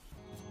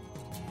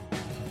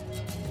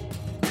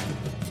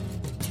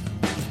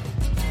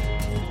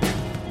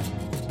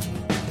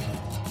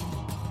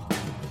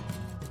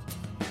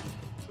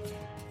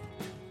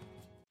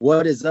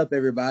What is up,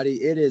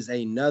 everybody? It is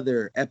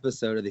another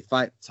episode of the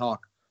Fight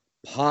Talk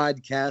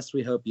podcast.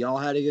 We hope y'all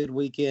had a good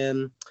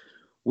weekend.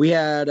 We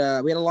had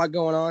a lot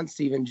going on.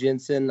 Steven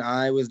Jensen.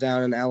 I was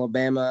down in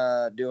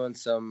Alabama doing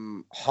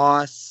some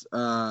Haas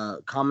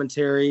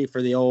commentary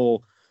for the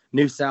old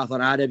New South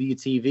on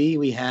IWTV.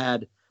 We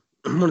had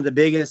one of the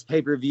biggest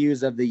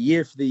pay-per-views of the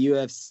year for the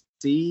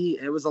UFC.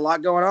 It was a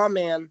lot going on,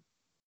 man.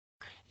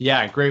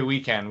 Yeah, great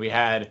weekend. We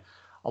had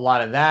a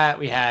lot of that.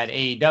 We had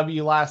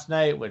AEW last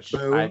night, which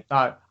Boom.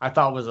 I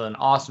thought was an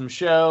awesome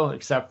show,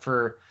 except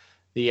for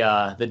the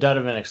dud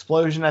of an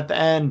explosion at the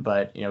end.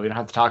 But we don't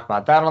have to talk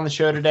about that on the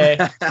show today.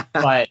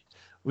 But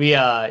we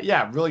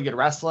really good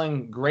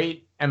wrestling,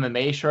 great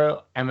MMA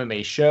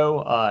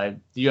show,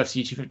 the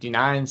UFC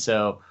 259.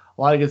 So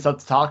a lot of good stuff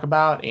to talk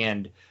about.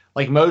 And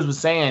like Mose was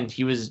saying,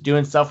 he was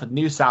doing stuff with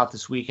New South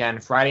this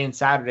weekend. Friday and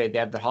Saturday, they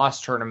had the Haas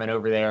tournament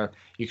over there.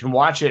 You can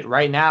watch it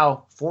right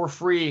now for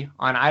free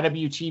on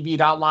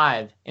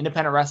IWTV.live,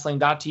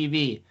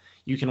 independentwrestling.tv.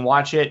 You can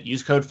watch it.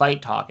 Use code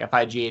FIGHTTALK,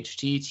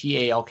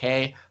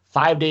 FIGHTTALK,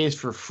 5 days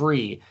for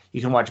free.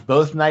 You can watch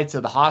both nights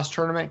of the Haas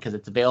tournament because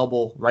it's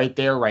available right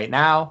there, right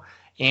now.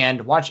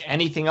 And watch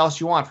anything else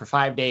you want for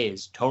 5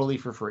 days, totally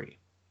for free.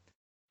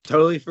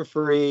 Totally for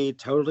free,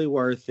 totally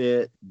worth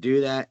it. Do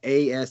that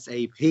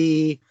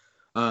ASAP.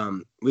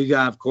 We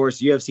got, of course,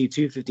 UFC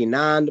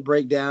 259 to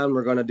break down.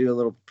 We're going to do a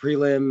little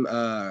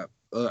prelims.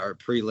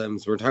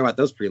 We're talking about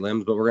those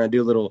prelims, but we're going to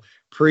do a little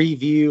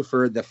preview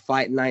for the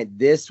fight night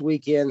this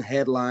weekend,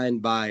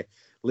 headlined by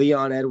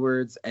Leon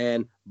Edwards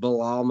and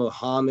Bilal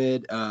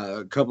Muhammad.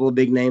 A couple of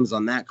big names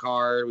on that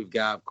card. We've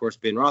got, of course,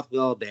 Ben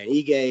Rothwell, Dan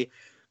Ige.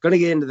 Going to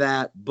get into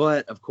that.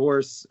 But, of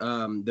course,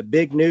 the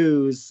big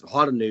news, a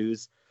lot of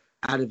news,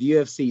 out of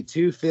UFC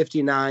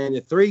 259, the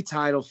 3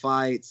 title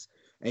fights,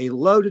 a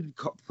loaded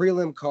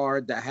prelim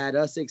card that had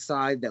us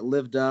excited, that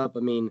lived up.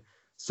 I mean,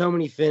 so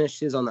many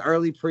finishes on the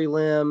early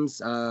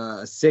prelims,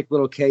 a sick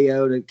little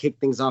KO to kick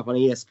things off on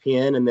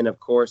ESPN, and then, of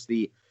course,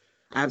 the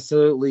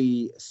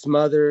absolutely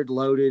smothered,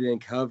 loaded, and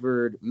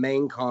covered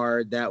main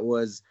card that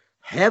was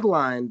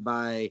headlined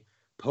by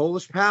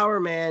Polish Power,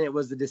 man. It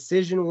was the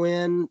decision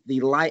win, the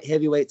light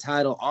heavyweight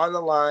title on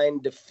the line,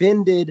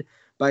 defended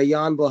by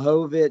Jan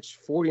Blachowicz,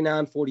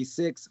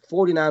 49-46,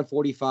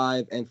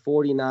 49-45, and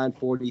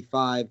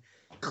 49-45.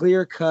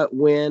 Clear-cut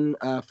win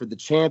for the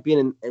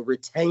champion and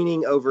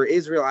retaining over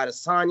Israel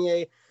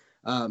Adesanya.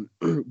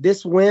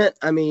 This went,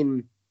 I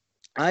mean,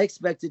 I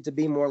expected to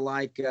be more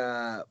like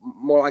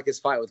his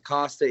fight with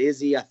Costa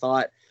Izzy. I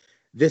thought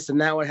this and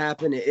that would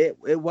happen.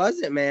 It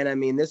wasn't, man. I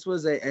mean, this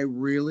was a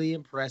really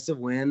impressive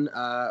win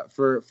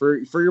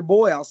for your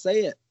boy. I'll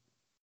say it.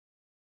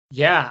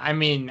 Yeah, I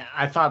mean,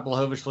 I thought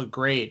Blachowicz looked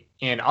great,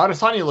 and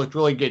Adesanya looked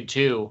really good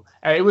too.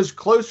 It was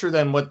closer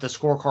than what the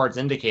scorecards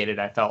indicated,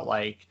 I felt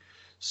like.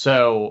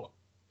 So,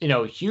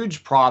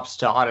 huge props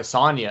to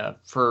Adesanya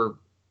for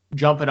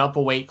jumping up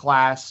a weight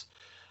class.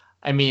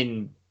 I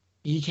mean,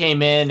 he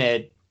came in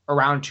at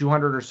around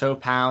 200 or so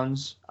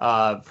pounds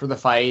for the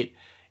fight,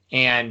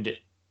 and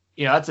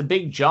that's a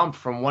big jump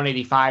from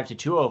 185 to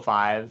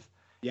 205.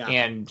 Yeah.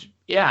 And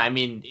yeah, I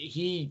mean,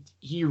 he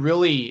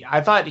really,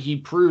 I thought he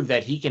proved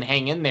that he can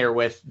hang in there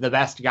with the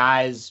best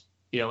guys,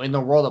 in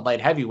the world at light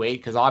heavyweight,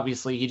 because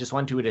obviously he just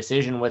went to a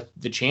decision with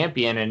the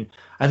champion. And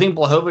I think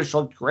Blachowicz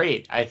looked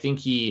great. I think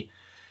he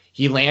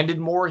landed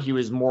more. He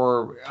was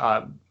more,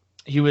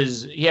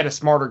 he had a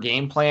smarter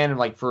game plan,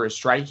 like for his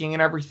striking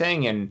and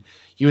everything. And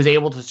he was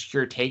able to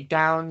secure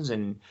takedowns.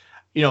 And,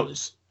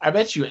 I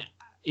bet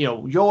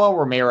Yoel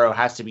Romero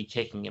has to be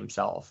kicking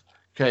himself,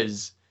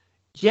 because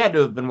he had to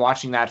have been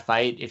watching that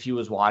fight, if he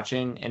was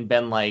watching, and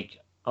been like,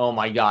 oh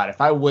my God,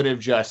 if I would have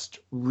just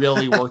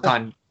really worked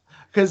on,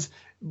 because,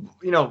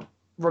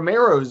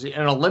 Romero's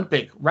an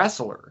Olympic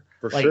wrestler.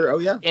 For sure. Oh,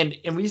 yeah.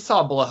 And we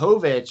saw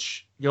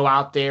Blachowicz go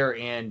out there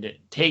and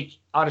take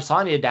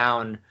Adesanya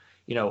down,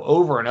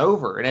 over and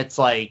over. And it's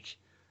like,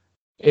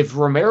 if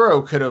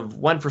Romero could have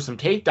went for some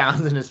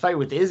takedowns in his fight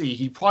with Izzy,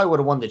 he probably would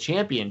have won the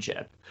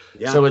championship.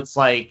 Yeah. So it's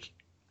like,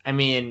 I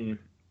mean,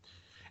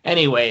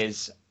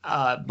 anyways,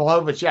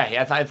 Blachowicz,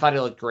 yeah, I thought he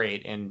looked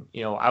great, and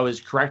I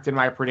was correct in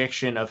my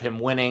prediction of him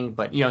winning,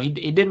 but he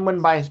didn't win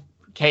by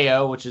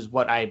KO, which is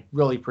what I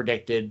really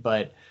predicted.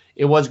 But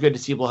it was good to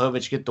see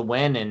Blachowicz get the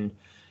win, and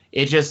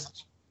it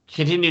just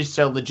continues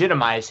to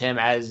legitimize him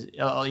as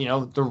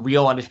the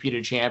real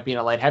undisputed champion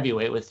at light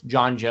heavyweight, with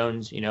John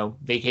Jones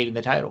vacating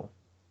the title.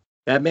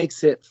 That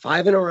makes it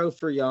 5 in a row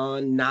for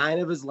Jan, 9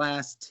 of his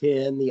last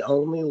 10. The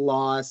only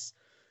loss,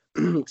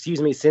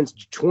 since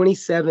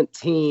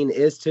 2017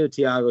 is to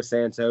Thiago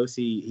Santos.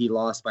 He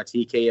lost by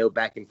TKO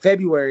back in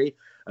February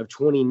of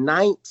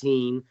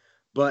 2019.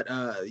 But,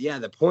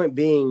 the point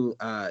being,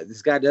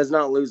 this guy does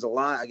not lose a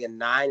lot. Again,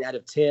 9 out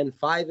of 10,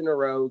 5 in a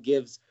row,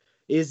 gives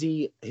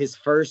Izzy his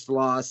first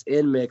loss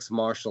in mixed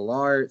martial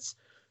arts.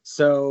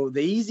 So the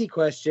easy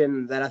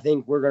question that I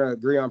think we're going to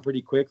agree on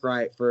pretty quick,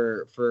 right,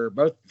 for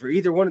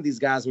either one of these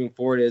guys moving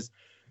forward is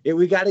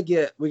we got to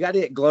get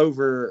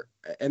Glover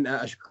and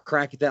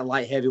crack at that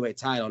light heavyweight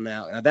title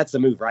now. That's the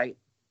move, right?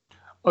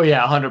 Oh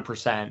yeah,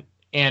 100%.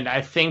 And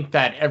I think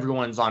that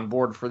everyone's on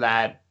board for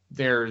that.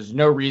 There's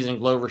no reason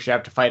Glover should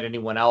have to fight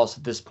anyone else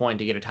at this point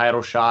to get a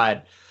title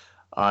shot.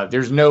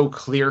 There's no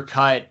clear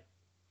cut,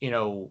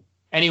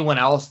 anyone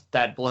else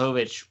that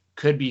Blachowicz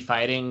could be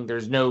fighting.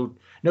 There's no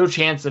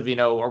chance of,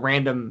 a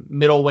random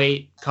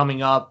middleweight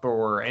coming up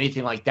or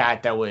anything like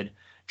that would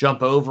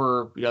jump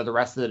over, the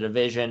rest of the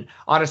division.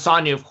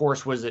 Adesanya, of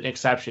course, was an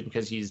exception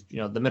because he's,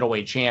 the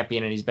middleweight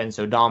champion and he's been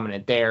so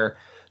dominant there.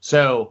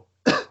 So,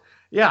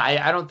 yeah,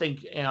 I don't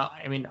think,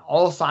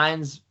 all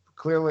signs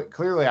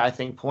clearly, I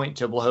think, point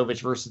to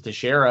Blachowicz versus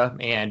Teixeira,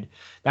 and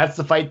that's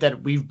the fight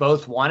that we've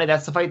both wanted.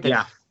 That's the fight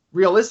that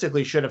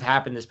realistically should have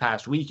happened this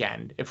past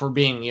weekend, if we're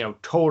being,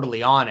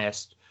 totally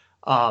honest.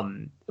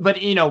 But,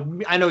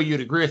 I know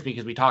you'd agree with me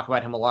because we talk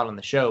about him a lot on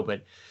the show,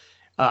 but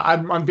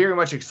I'm very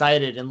much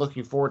excited and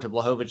looking forward to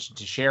Blachowicz and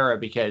Teixeira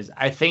because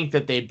I think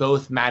that they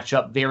both match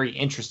up very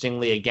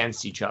interestingly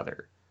against each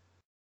other.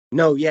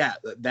 No, yeah,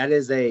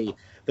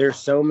 there's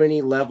so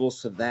many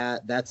levels to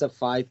that. That's a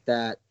fight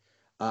that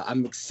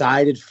I'm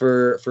excited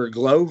for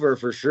Glover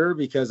for sure,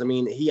 because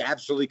he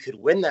absolutely could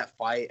win that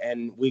fight,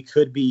 and we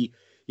could be,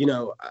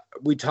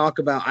 we talk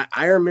about,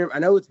 I remember, I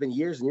know it's been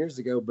years and years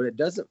ago, but it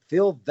doesn't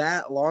feel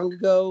that long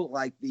ago.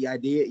 Like the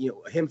idea,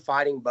 him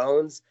fighting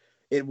Bones,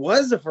 it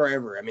was a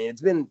forever.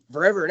 It's been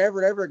forever and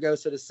ever ago.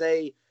 So to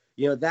say,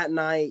 that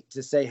night,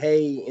 to say,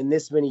 hey, in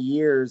this many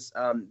years,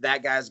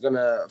 that guy's going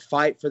to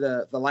fight for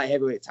the light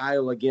heavyweight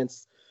title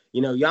against,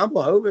 Jan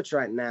Blachowicz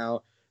right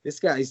now. This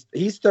guy's,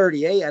 he's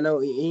 38. I know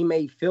he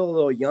may feel a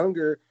little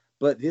younger,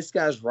 but this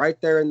guy's right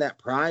there in that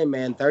prime,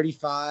 man,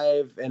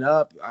 35 and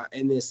up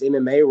in this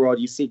MMA world.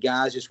 You see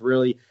guys just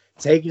really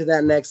take it to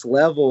that next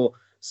level.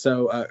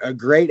 So a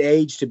great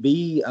age to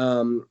be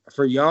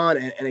for Jan.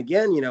 And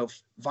again,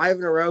 5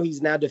 in a row,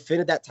 he's now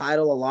defended that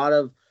title. A lot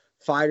of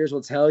fighters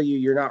will tell you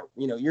you're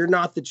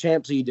not the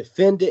champ, so you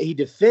defend it. He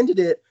defended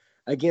it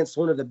against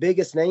one of the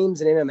biggest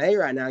names in MMA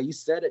right now. You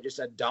said it, just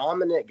a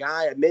dominant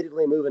guy,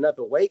 admittedly moving up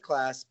a weight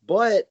class,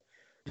 but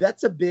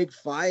that's a big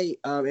fight.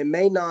 It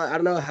may not, I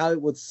don't know how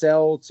it would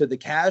sell to the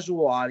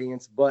casual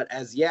audience, but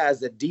as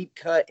a deep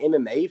cut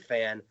MMA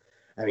fan,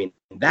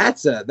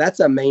 that's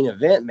a main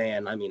event,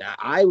 man.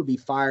 I would be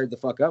fired the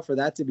fuck up for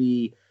that to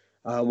be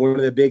one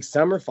of the big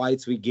summer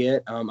fights we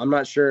get. I'm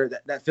not sure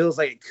that feels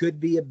like it could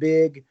be a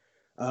big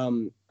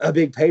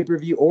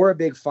pay-per-view or a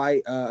big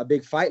fight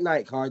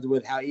night card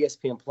with how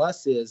ESPN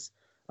Plus is.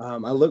 I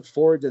look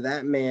forward to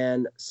that,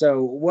 man.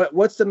 So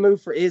what's the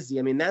move for Izzy?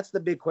 That's the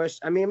big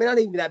question. Not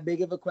even that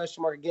big of a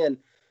question mark. Again,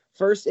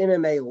 first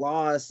MMA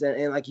loss,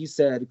 and like you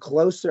said,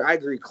 closer. I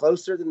agree,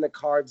 closer than the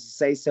cards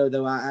say so,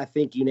 though. I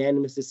think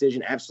unanimous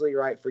decision, absolutely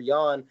right for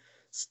Jan.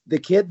 The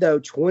kid, though,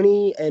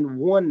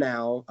 20-1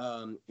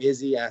 now.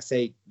 Izzy, I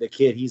say the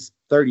kid, he's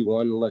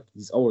 31. Look,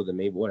 he's older than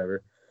me, but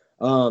whatever.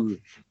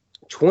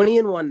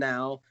 20-1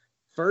 now.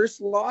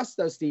 First loss,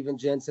 though, Steven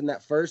Jensen,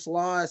 that first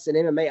loss in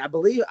MMA, I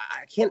believe,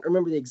 I can't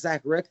remember the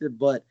exact record,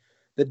 but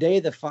the day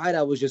of the fight,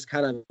 I was just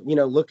kind of,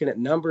 looking at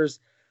numbers.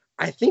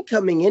 I think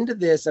coming into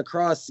this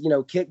across,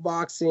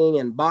 kickboxing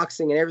and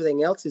boxing and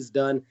everything else he's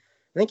done,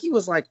 I think he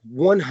was like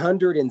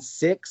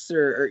 106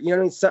 or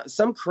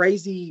some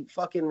crazy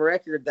fucking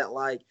record that,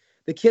 like,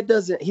 the kid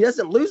doesn't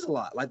lose a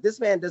lot. Like, this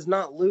man does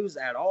not lose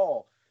at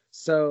all.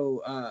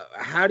 So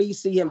how do you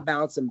see him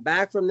bouncing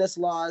back from this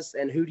loss,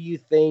 and who do you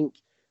think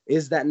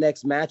is that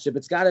next matchup?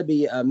 It's got to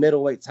be a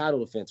middleweight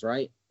title defense,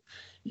 right?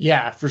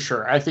 Yeah, for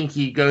sure. I think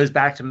he goes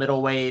back to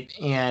middleweight,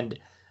 and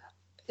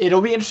it'll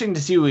be interesting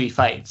to see who he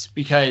fights,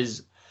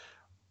 because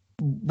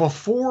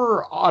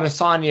before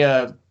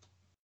Adesanya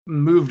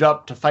moved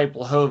up to fight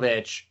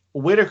Blachowicz,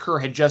 Whitaker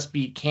had just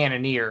beat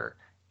Cannonier,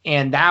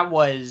 and that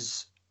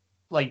was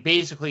like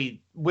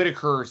basically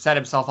Whitaker set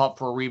himself up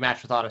for a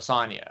rematch with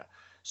Adesanya.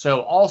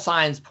 So all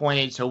signs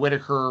pointed to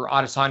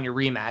Whitaker-Adesanya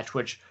rematch,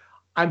 which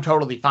I'm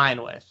totally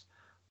fine with.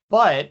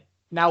 But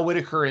now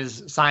Whitaker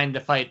is signed to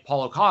fight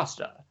Paulo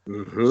Costa.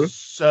 Mm-hmm.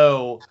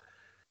 So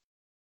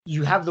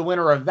you have the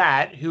winner of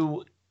that,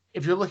 who,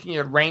 if you're looking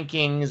at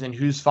rankings and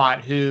who's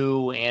fought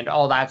who and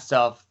all that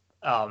stuff,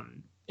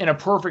 in a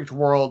perfect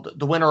world,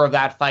 the winner of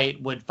that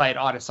fight would fight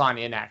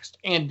Adesanya next.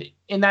 And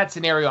in that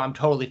scenario, I'm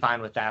totally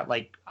fine with that.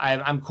 Like,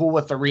 I'm cool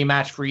with the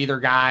rematch for either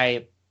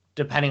guy,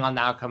 depending on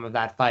the outcome of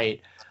that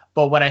fight.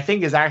 But what I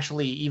think is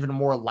actually even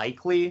more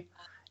likely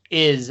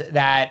is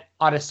that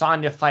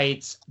Adesanya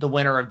fights the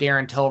winner of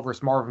Darren Till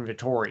versus Marvin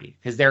Vettori,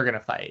 because they're going to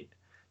fight.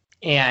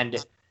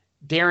 And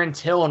Darren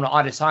Till and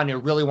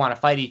Adesanya really want to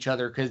fight each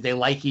other because they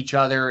like each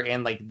other,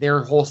 and like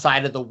their whole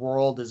side of the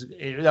world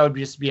that would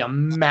just be a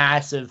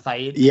massive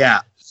fight.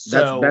 Yeah,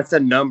 that's a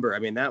number.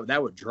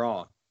 That would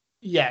draw.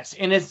 Yes,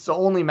 and it's the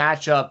only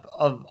matchup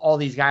of all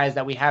these guys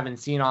that we haven't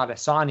seen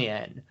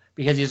Adesanya in,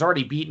 because he's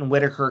already beaten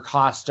Whitaker,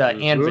 Costa,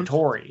 and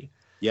Vettori.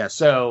 Yeah.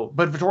 So,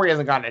 but Vettori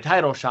hasn't gotten a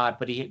title shot,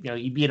 but he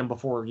beat him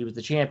before he was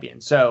the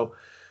champion. So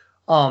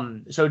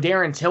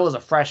Darren Till is a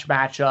fresh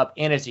matchup,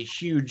 and it's a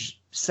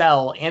huge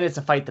sell, and it's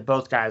a fight that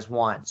both guys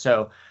want.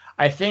 So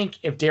I think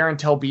if Darren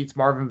Till beats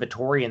Marvin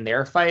Vettori in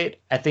their fight,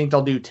 I think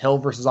they'll do Till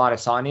versus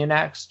Adesanya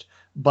next.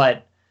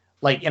 But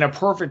like in a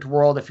perfect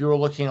world, if you were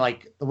looking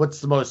like what's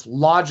the most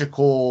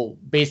logical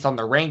based on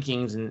the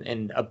rankings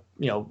and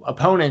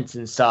opponents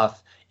and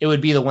stuff, it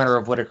would be the winner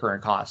of Whitaker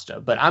and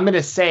Costa. But I'm going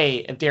to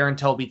say if Darren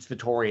Till beats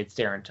Vettori, it's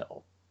Darren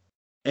Till.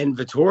 And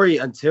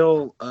Vettori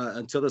until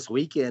this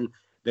weekend,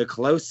 the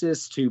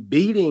closest to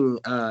beating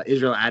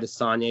Israel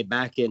Adesanya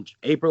back in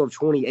April of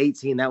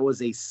 2018, that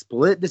was a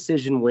split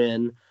decision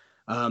win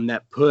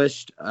that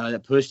pushed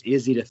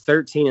Izzy to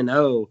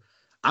 13-0.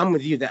 I'm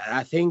with you that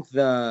I think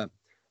the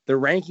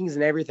rankings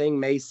and everything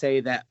may say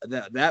that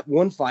that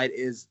one fight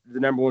is the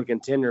number one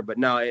contender, but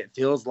no, it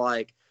feels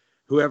like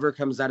whoever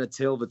comes out of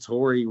Till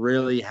Vettori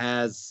really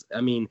has,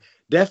 I mean,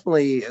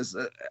 definitely is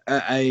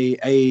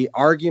a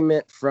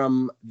argument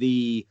from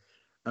the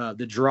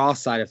draw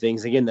side of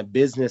things. Again, the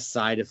business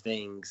side of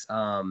things.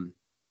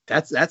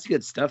 That's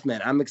good stuff,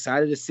 man. I'm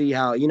excited to see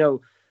how,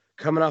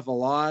 coming off a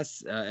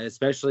loss,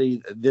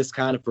 especially this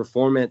kind of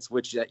performance,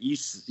 which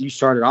you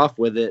started off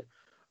with it.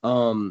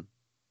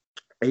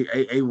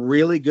 A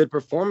really good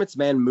performance,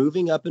 man,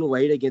 moving up in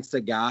weight against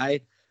a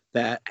guy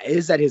that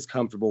is at his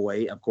comfortable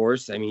weight, of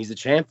course. I mean, he's a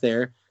champ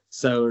there,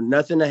 so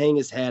nothing to hang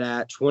his head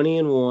at.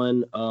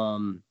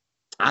 20-1.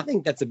 I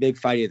think that's a big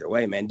fight either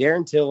way, man.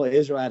 Darren Till,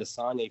 Israel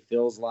Adesanya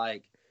feels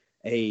like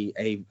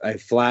a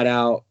flat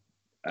out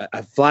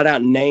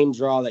name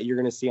draw that you're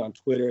going to see on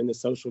Twitter, and the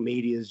social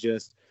media is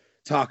just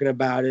talking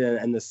about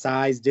it, and the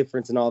size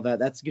difference and all that.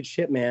 That's good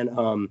shit,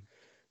 man.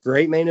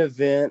 Great main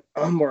event.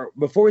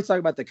 Before we talk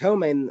about the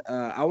co-main,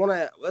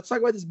 let's talk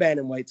about this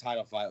bantamweight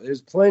title fight.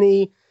 There's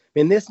plenty. I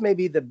mean, this may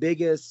be the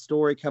biggest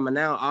story coming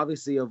out,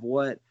 obviously, of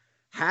what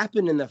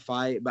happened in the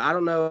fight. But I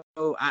don't know.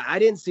 I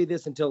didn't see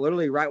this until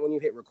literally right when you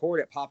hit record.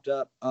 It popped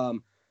up.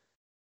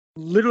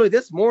 Literally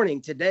this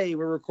morning, today,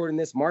 we're recording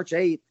this March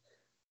 8th.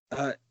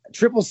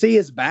 Triple C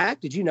is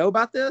back. Did you know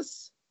about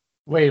this?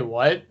 Wait,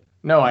 what?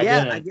 No, I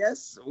didn't. I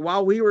guess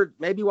while we were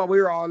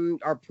on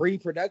our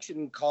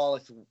pre-production call,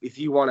 if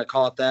you want to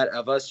call it that,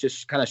 of us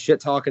just kind of shit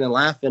talking and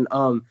laughing.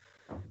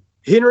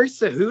 Henry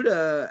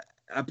Cejudo,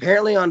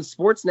 apparently on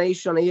Sports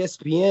Nation on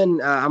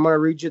ESPN, I'm going to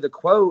read you the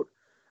quote.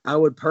 I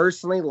would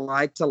personally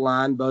like to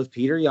line both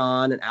Peter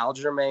Yan and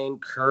Aljamain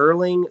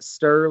curling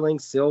Sterling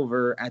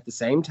Silver at the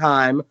same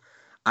time.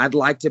 I'd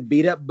like to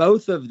beat up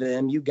both of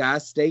them. You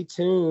guys stay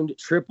tuned.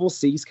 Triple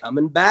C's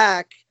coming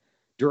back.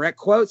 Direct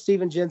quote,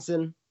 Steven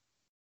Jensen.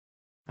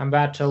 I'm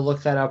about to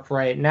look that up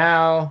right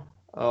now.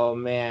 Oh,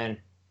 man.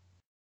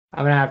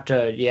 I'm going to have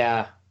to,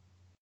 yeah.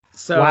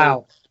 So,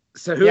 wow.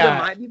 Cejudo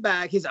might be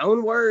back. His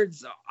own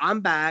words, I'm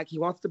back. He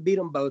wants to beat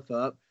them both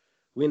up.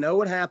 We know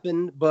what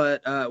happened,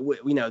 but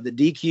we know the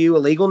DQ,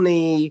 illegal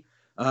knee,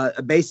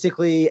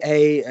 basically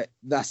I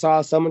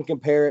saw someone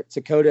compare it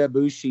to Kota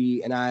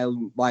Ibushi, and I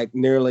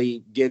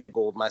nearly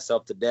giggled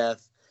myself to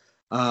death.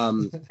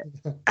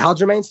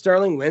 Aljamain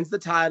Sterling wins the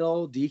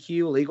title, DQ,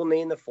 illegal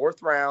knee in the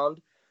 4th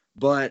round.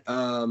 But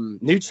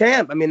new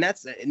champ. I mean,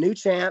 that's a new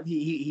champ.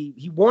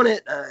 He won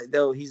it.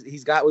 Though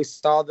we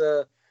saw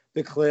the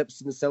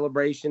clips and the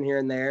celebration here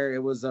and there.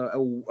 It was a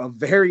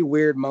very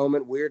weird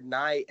moment, weird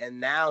night, and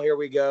now here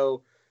we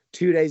go,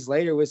 2 days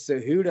later with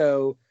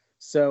Cejudo.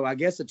 So I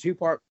guess a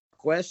 2-part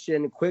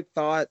question. Quick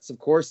thoughts, of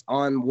course,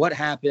 on what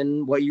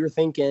happened, what you're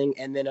thinking,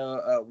 and then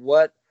how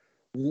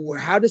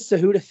does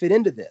Cejudo fit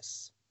into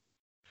this?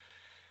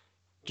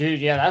 Dude,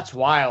 yeah, that's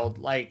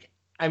wild.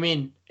 I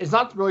mean, it's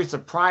not really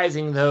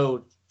surprising,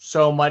 though,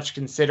 so much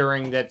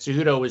considering that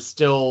Cejudo was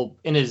still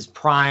in his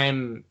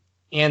prime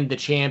and the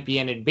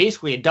champion and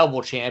basically a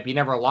double champ. He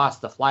never lost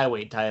the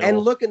flyweight title. And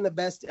looking the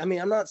best. I mean,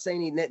 I'm not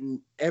saying he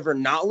didn't ever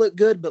not look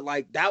good, but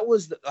that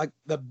was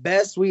the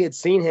best we had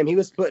seen him. He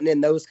was putting in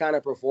those kind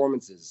of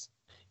performances.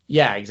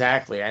 Yeah,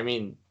 exactly. I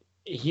mean,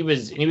 he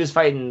was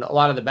fighting a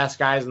lot of the best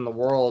guys in the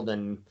world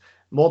and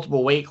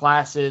multiple weight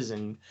classes.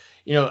 And,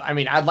 I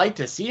mean, I'd like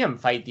to see him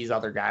fight these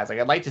other guys.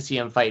 I'd like to see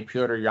him fight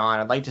Petr Yan.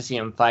 I'd like to see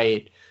him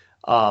fight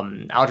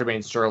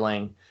Aljamain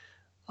Sterling.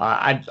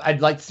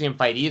 I'd like to see him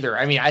fight either.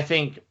 I mean, I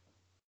think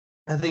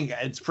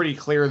it's pretty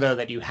clear, though,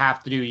 that you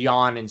have to do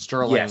Yan and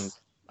Sterling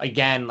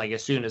again,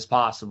 as soon as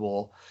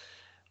possible.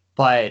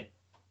 But,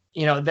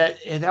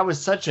 that was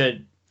such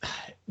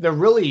the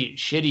really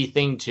shitty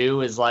thing,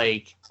 too, is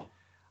I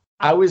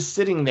was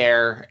sitting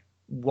there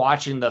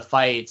watching the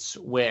fights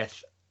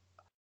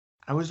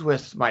I was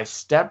with my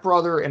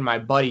stepbrother and my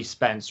buddy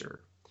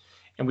Spencer,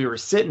 and we were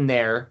sitting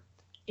there,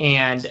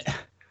 and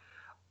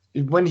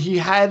when he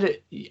had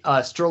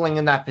Sterling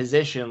in that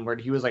position where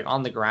he was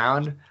on the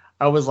ground,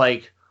 I was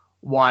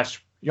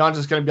watch, Jan's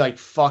just going to be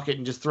fuck it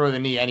and just throw the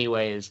knee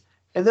anyways.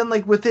 And then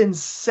within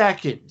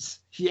seconds,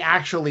 he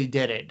actually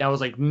did it. And I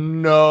was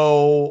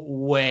no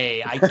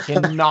way. I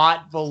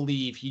cannot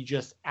believe he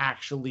just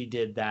actually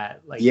did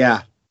that.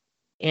 Yeah.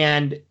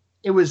 And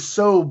it was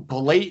so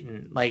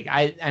blatant.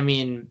 I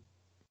mean,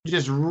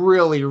 just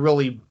really,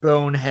 really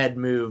bonehead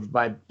move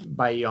by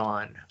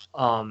Jan.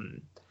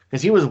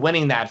 Because he was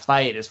winning that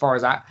fight as far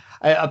as I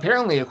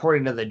apparently,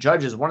 according to the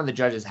judges, one of the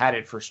judges had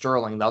it for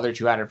Sterling. The other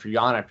two had it for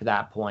Jan up to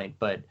that point.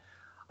 But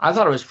I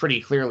thought it was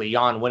pretty clearly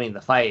Jan winning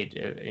the fight,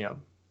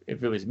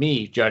 if it was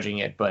me judging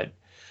it. But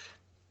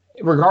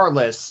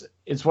regardless,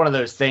 it's one of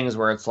those things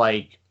where it's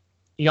like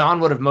Jan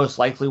would have most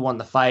likely won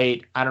the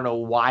fight. I don't know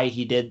why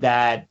he did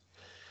that.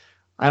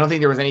 I don't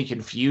think there was any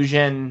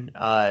confusion.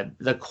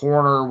 The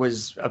corner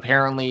was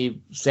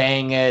apparently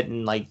saying it,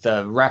 and like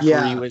the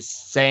referee was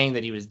saying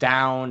that he was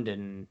downed.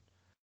 And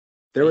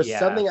there was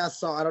something I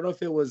saw. I don't know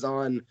if it was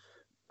on,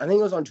 I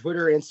think it was on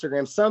Twitter,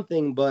 Instagram,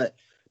 something. But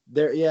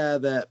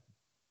that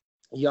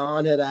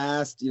Jan had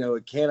asked,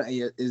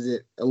 is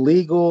it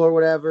illegal or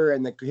whatever?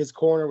 And his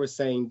corner was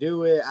saying,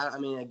 do it. I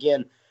mean,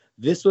 again,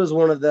 this was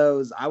one of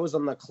those. I was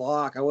on the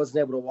clock. I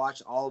wasn't able to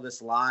watch all of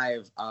this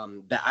live.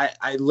 That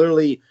I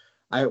literally.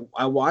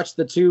 I watched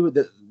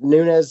the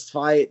Nunes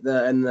fight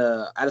and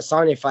the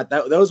Adesanya fight.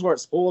 Those weren't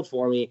spoiled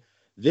for me.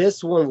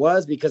 This one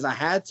was, because I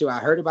had to. I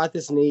heard about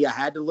this knee. I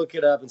had to look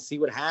it up and see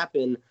what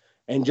happened.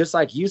 And just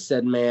like you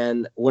said,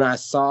 man, when I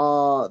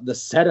saw the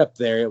setup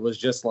there, it was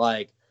just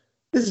like,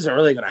 this isn't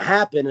really going to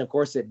happen. And of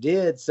course it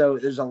did. So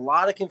there's a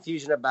lot of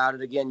confusion about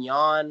it. Again,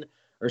 Jan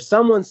or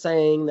someone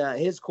saying that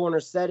his corner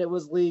said it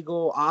was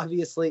legal.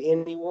 Obviously,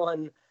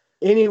 anyone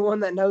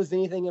that knows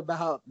anything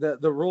about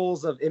the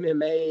rules of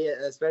MMA,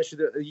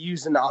 especially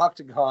using the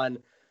octagon,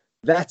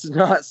 that's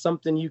not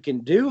something you can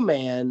do,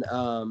 man.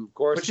 Of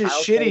course, which is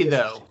shitty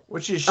though.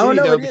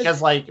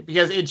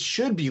 Because it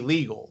should be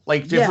legal.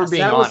 Like, if we're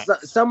being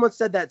honest, someone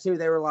said that too.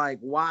 They were like,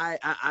 "Why?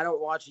 I don't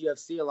watch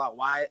UFC a lot.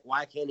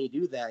 Why can't he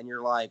do that?" And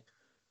you're like,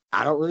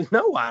 "I don't really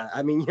know why."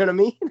 I mean, you know what I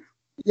mean?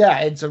 Yeah,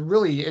 it's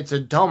a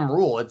dumb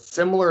rule. It's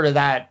similar to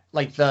that,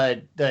 like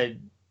the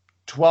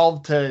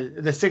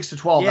 6 to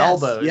 12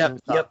 elbows.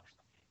 Yep.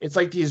 It's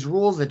like these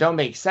rules that don't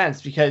make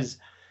sense because,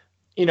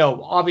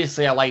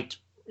 obviously I liked,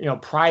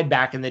 Pride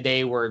back in the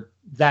day where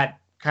that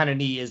kind of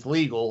knee is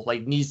legal,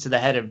 like knees to the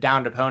head of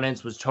downed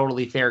opponents was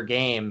totally fair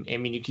game. I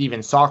mean, you could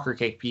even soccer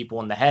kick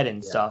people in the head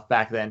and stuff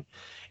back then.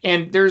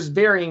 And there's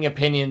varying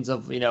opinions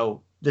of,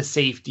 the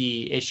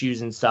safety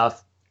issues and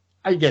stuff.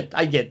 I get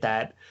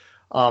that.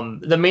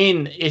 The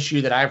main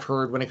issue that I've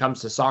heard when it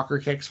comes to soccer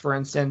kicks, for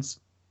instance,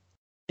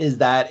 is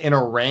that in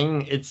a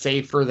ring, it's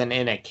safer than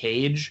in a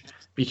cage,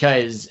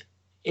 because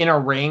in a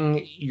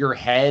ring, your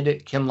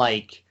head can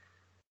like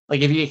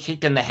if you get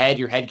kicked in the head,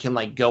 your head can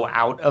like go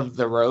out of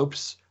the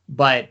ropes.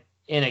 But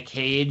in a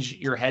cage,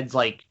 your head's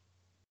like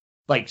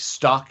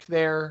stuck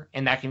there,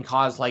 and that can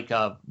cause like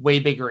a way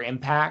bigger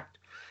impact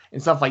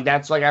and stuff like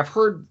that. So like I've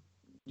heard,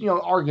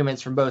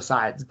 arguments from both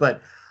sides,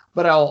 but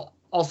I'll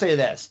say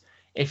this.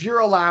 If you're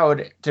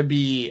allowed to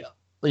be,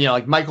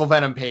 like Michael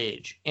Venom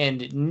Page,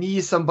 and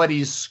knee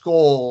somebody's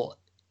skull,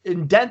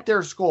 indent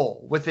their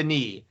skull with a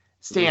knee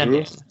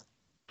standing,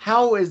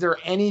 how is there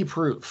any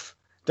proof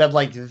that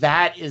like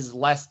that is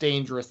less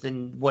dangerous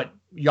than what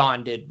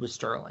Jan did with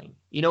Sterling?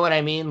 You know what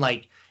I mean?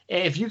 Like,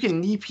 if you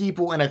can knee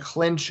people in a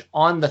clinch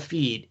on the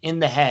feet, in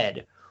the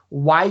head,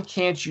 why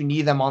can't you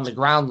knee them on the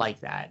ground like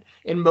that?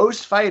 In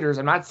most fighters,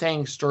 I'm not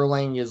saying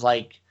Sterling is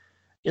like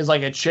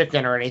a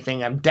chicken or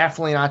anything. I'm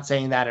definitely not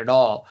saying that at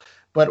all.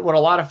 But what a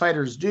lot of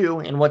fighters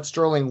do, and what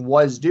Sterling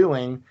was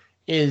doing,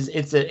 is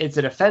it's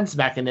a defense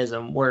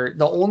mechanism where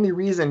the only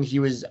reason he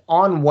was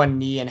on one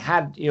knee and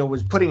had,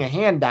 was putting a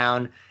hand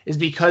down is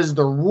because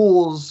the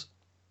rules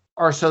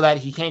are so that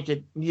he can't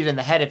get kneed in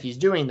the head if he's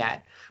doing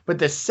that. But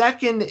the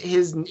second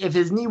if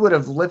his knee would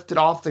have lifted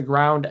off the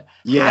ground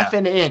half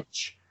an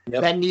inch,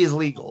 that knee is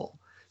legal.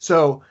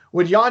 So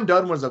what Jan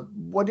did was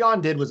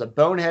a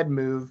bonehead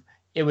move.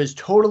 It was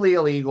totally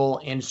illegal,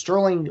 and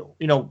Sterling,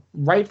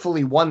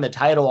 rightfully won the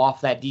title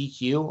off that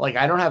DQ. Like,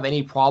 I don't have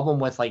any problem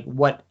with like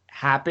what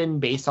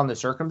happened based on the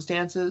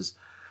circumstances,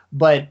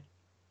 but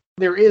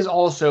there is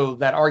also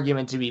that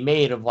argument to be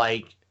made of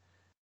like,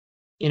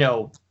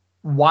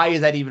 why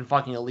is that even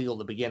fucking illegal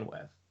to begin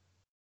with?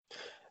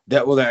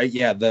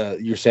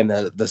 You're saying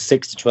the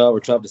 6 to 12 or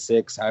 12 to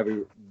 6,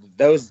 however,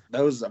 those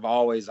have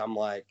always, I'm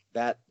like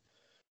that.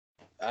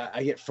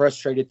 I get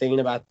frustrated thinking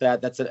about that.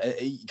 That's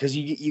because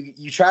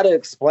you try to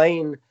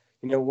explain,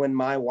 when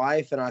my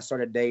wife and I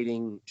started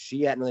dating,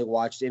 she hadn't really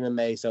watched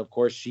MMA. So of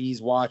course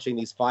she's watching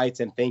these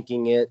fights and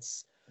thinking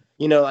it's,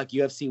 like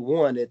UFC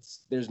 1,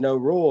 there's no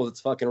rules.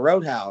 It's fucking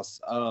Roadhouse.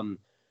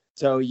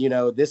 So,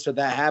 this or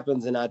that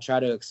happens, and I try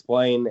to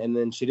explain, and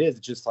then she did. It's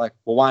just like,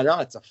 well, why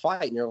not? It's a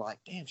fight. And you're like,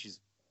 damn, she's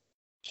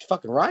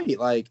fucking right.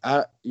 Like,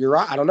 you're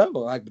right. I don't know.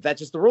 Like, but that's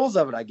just the rules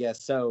of it, I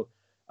guess. So,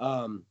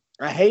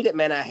 I hate it,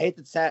 man. I hate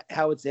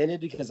how it's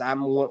ended, because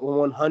I'm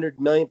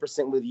 100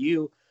 million% with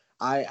you.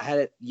 I had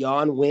it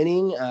Jan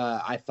winning.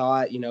 I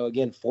thought,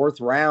 again, 4th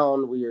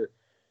round, we were,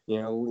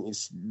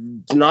 it's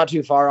not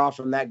too far off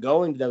from that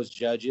going to those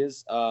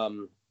judges.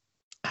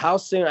 How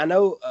soon? I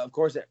know, of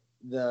course,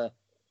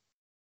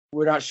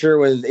 we're not sure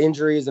with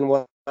injuries and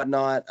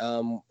whatnot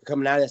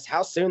coming out of this.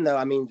 How soon, though?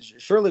 I mean,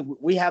 surely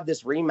we have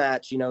this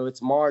rematch.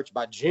 It's March.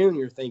 By June,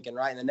 you're thinking,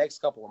 right, in the next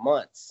couple of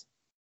months.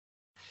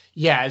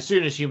 Yeah, as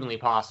soon as humanly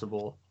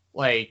possible.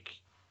 Like,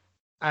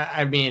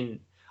 I mean,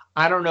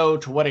 I don't know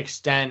to what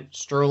extent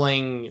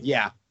Sterling,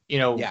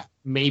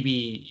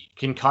 maybe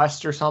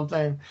concussed or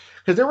something.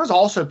 Because there was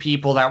also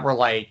people that were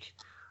like,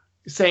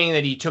 saying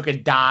that he took a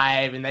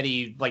dive and that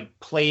he like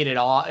played it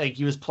off, like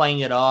he was playing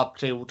it up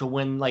to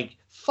win. Like,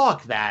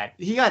 fuck that.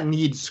 He got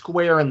kneed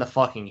square in the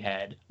fucking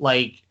head.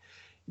 Like,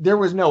 there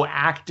was no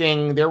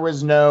acting. There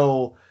was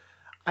no.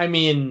 I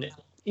mean,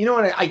 you know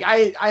what?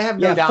 I have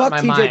no doubt in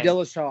my mind. Fuck TJ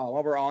Dillashaw.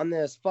 While we're on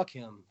this, fuck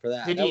him for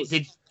that.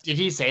 Did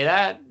he say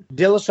that?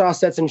 Dillashaw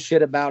said some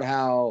shit about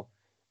how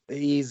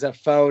he's a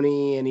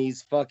phony and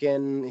he's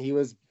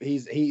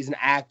an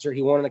actor.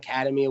 He won an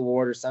Academy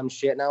Award or some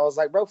shit. And I was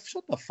like, bro,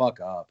 shut the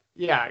fuck up.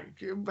 Yeah,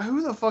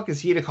 who the fuck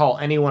is he to call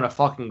anyone a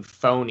fucking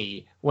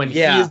phony when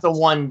he's the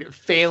one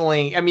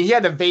failing? I mean, he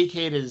had to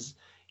vacate his.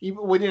 He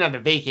didn't have to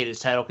vacate his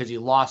title because he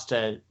lost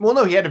to. Well,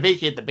 no, he had to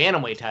vacate the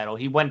bantamweight title.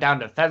 He went down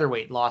to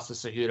featherweight and lost to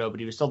Cejudo, but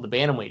he was still the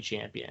bantamweight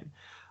champion.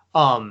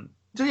 So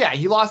yeah,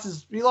 he lost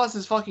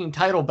his fucking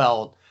title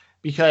belt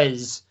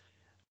because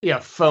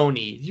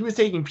phony. He was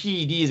taking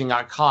PEDs and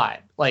got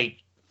caught.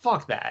 Like,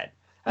 fuck that.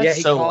 That's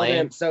he so called lame.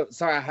 him. So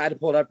sorry, I had to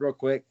pull it up real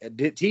quick.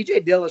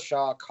 TJ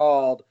Dillashaw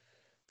called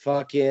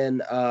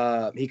fucking.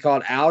 He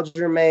called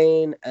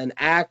Aljamain an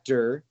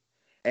actor,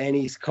 and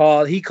he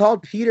called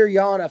Petr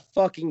Yan a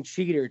fucking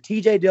cheater.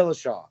 TJ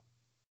Dillashaw.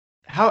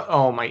 How?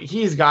 Oh my!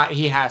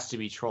 He has to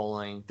be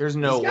trolling. There's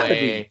no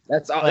way.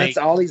 That's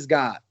all he's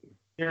got.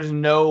 There's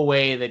no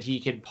way that he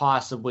could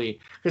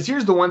possibly. Because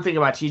here's the one thing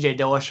about TJ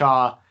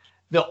Dillashaw.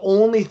 The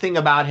only thing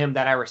about him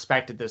that I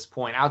respect at this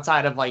point,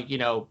 outside of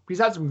he's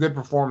had some good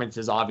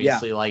performances,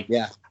 obviously.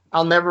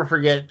 I'll never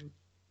forget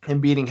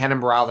him beating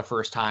Renan Barão the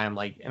first time,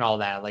 and all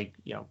that.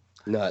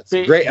 Nuts.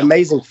 Great,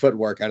 amazing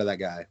footwork out of that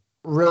guy.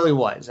 Really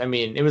was. I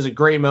mean, it was a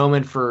great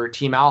moment for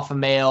Team Alpha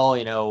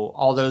Male.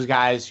 All those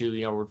guys who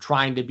were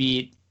trying to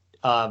beat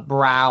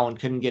Barão and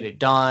couldn't get it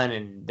done,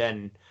 and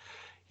then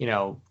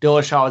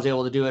Dillashaw was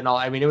able to do it and all.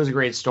 I mean, it was a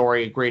great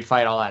story, great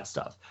fight, all that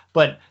stuff.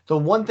 But the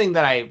one thing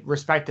that I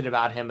respected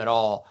about him at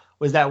all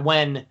was that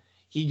when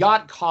he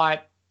got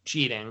caught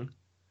cheating,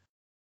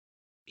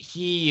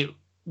 he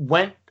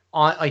went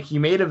on, he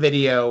made a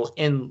video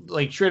and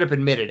straight up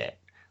admitted it.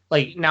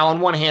 Now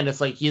on one hand, it's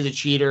he's a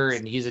cheater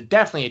and he's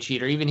definitely a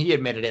cheater. Even he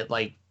admitted it,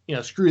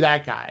 screw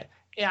that guy.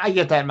 I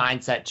get that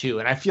mindset too.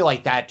 And I feel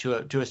like that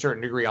to a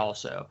certain degree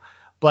also.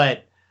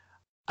 But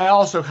I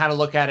also kind of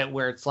look at it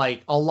where it's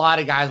a lot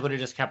of guys would have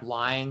just kept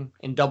lying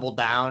and doubled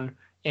down.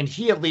 And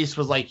he at least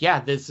was yeah,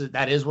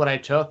 that is what I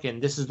took,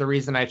 and this is the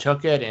reason I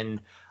took it,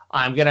 and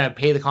I'm gonna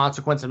pay the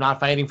consequence of not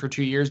fighting for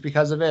 2 years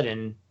because of it,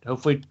 and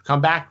hopefully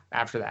come back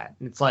after that.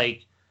 And it's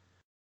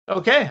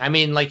okay. I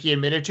mean, he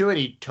admitted to it.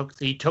 He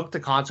took the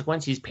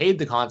consequence. He's paid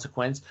the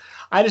consequence.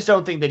 I just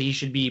don't think that he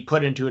should be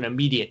put into an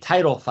immediate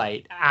title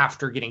fight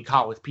after getting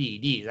caught with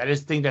PEDs. I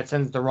just think that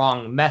sends the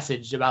wrong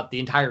message about the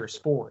entire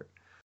sport.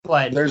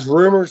 But there's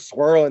rumors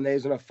swirling that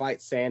he's gonna fight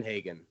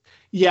Sandhagen.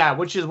 Yeah,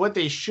 which is what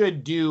they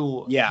should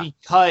do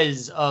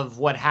because of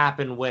what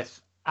happened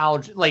with for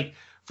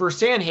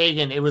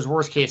Sandhagen, it was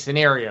worst case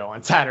scenario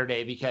on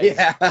Saturday because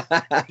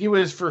he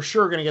was for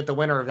sure going to get the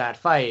winner of that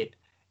fight,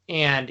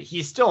 and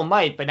he still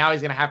might, but now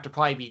he's going to have to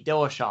probably beat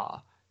Dillashaw.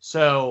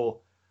 So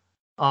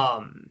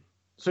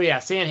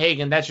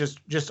Sandhagen, that's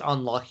just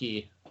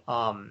unlucky.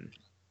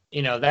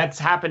 That's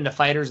happened to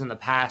fighters in the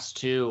past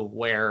too,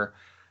 where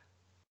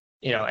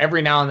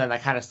every now and then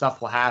that kind of stuff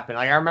will happen.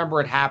 I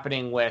remember it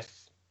happening with.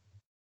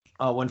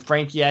 When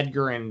Frankie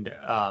Edgar and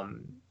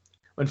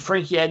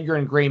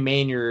Gray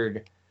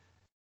Maynard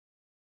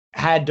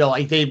had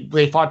to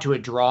they fought to a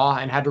draw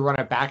and had to run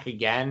it back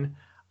again.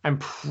 I'm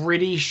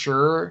pretty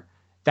sure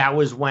that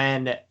was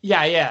when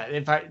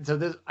I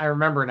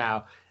remember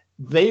now.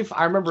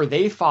 I remember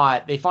they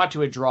fought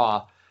to a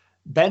draw.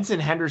 Benson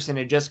Henderson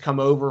had just come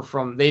over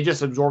they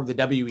just absorbed the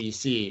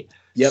WEC.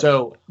 Yep.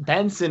 So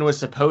Benson was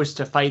supposed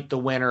to fight the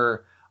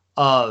winner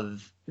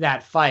of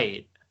that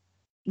fight.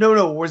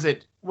 No, was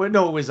it? Well,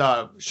 no, it was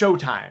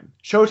Showtime.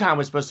 Showtime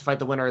was supposed to fight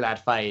the winner of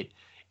that fight,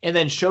 and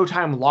then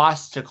Showtime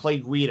lost to Clay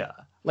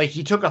Guida.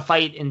 He took a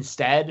fight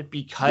instead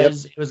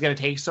because it was going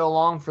to take so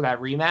long for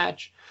that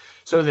rematch.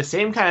 So the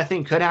same kind of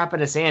thing could happen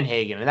to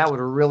Sandhagen, and that would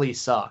really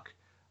suck.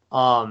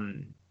 But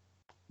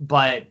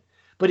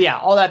yeah,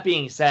 all that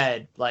being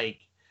said,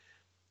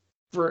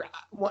 for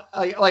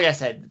like I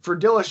said, for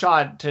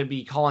Dillashaw to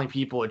be calling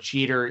people a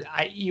cheater,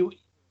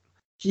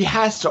 he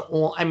has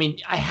to. I mean,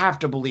 I have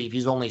to believe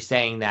he's only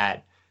saying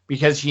that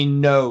because he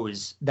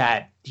knows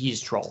that he's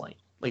trolling.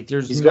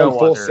 He's going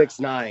full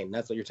 6'9".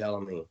 That's what you're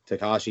telling me.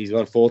 He's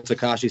going full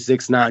Tekashi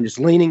 6'9", just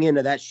leaning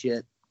into that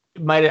shit.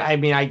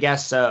 I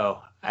guess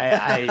so.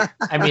 I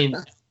mean,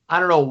 I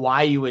don't know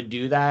why you would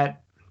do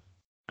that,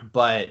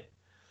 but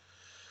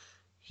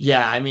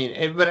yeah, I mean,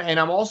 and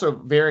I'm also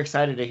very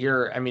excited to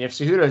hear. I mean, if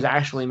Cejudo is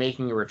actually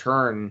making a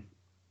return,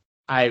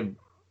 I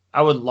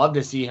would love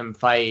to see him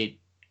fight.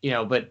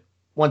 But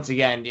once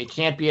again, it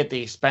can't be at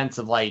the expense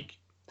of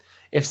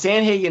if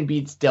Sandhagen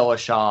beats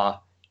Dillashaw,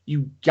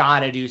 you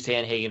gotta do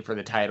Sandhagen for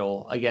the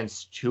title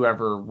against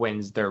whoever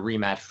wins their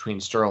rematch between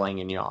Sterling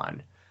and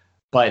Yan.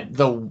 But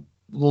the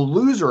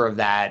loser of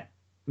that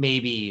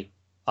maybe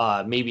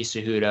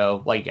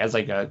Cejudo,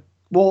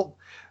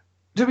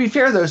 To be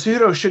fair, though,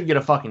 Cejudo should get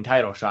a fucking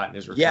title shot in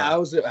his return. Yeah, I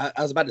was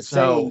about to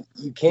So,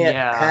 say you can't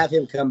yeah. have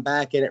him come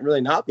back and it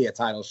really not be a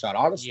title shot,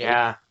 honestly.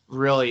 Yeah,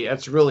 really,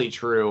 that's really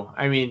true.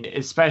 I mean,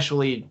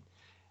 especially,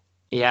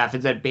 yeah, if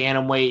it's at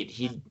bantamweight,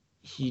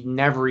 he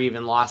never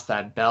even lost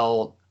that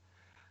belt.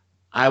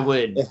 I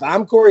would. If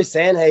I'm Corey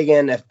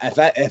Sandhagen,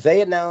 if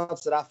they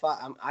announce that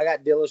I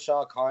got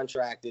Dillashaw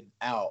contracted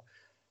out,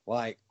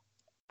 like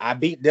I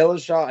beat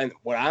Dillashaw, and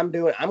what I'm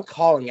doing, I'm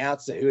calling out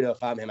Cejudo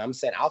if I'm him. I'm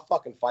saying I'll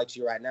fucking fight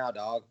you right now,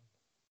 dog.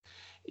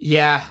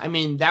 Yeah, I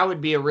mean that would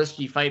be a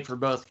risky fight for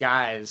both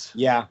guys.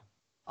 Yeah.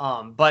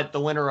 But the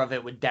winner of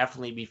it would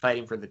definitely be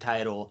fighting for the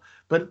title.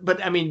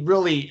 But I mean,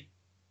 really,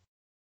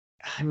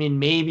 I mean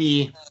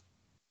maybe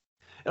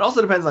it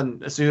also depends on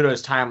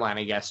Cejudo's timeline,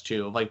 I guess,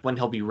 too, like when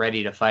he'll be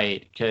ready to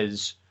fight.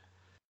 Because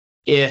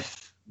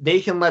if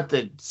they can let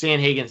the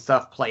Sandhagen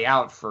stuff play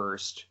out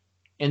first,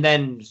 and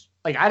then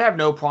like I'd have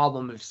no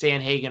problem if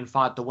Sandhagen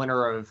fought the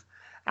winner of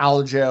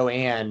Aljo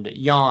and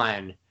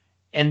Jan,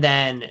 and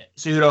then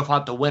Cejudo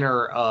fought the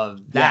winner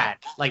of that.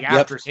 Yeah. Like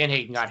after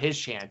Sandhagen got his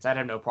chance, I'd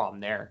have no problem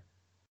there.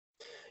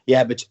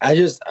 Yeah, but I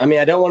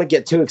don't want to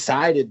get too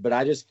excited, but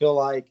I just feel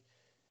like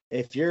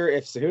if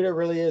Cejudo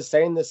really is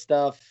saying this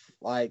stuff,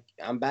 like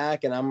I'm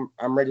back and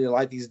I'm ready to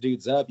light these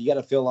dudes up, you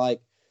got to feel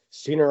like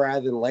sooner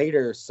rather than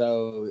later.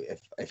 So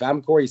if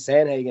I'm Corey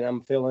Sandhagen,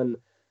 I'm feeling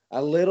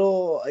a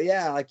little,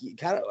 like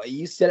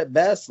you said it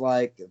best,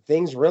 like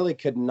things really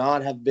could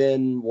not have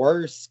been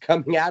worse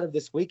coming out of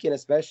this weekend,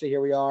 especially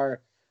here we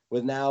are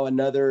with now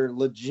another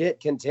legit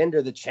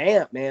contender, the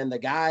champ, man, the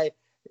guy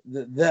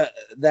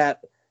that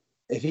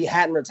if he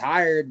hadn't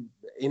retired,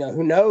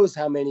 who knows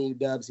how many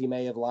dubs he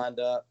may have lined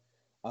up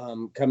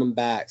coming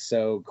back.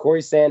 So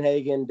Corey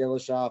Sandhagen,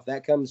 Dillashaw, if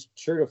that comes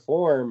true to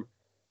form,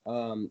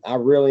 I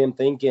really am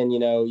thinking,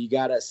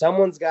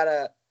 someone's got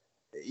to,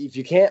 if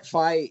you can't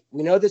fight,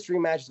 we know this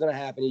rematch is going to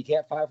happen. You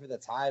can't fight for the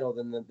title,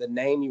 then the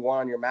name you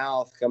want on your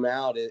mouth coming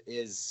out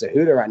is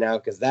Cejudo right now,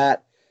 because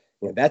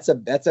that's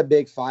a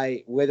big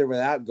fight with or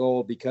without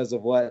gold because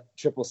of what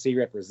Triple C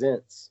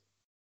represents.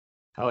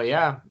 Oh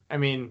yeah, I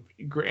mean,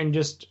 and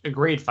just a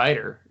great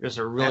fighter, just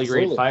a really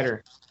great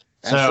fighter.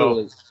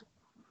 So,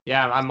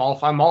 yeah, I'm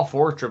all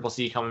for Triple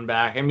C coming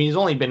back. I mean, he's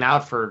only been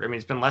out for,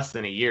 it's been less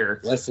than a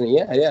year.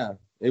 Yeah.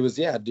 It was,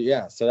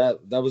 yeah. So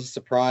that was a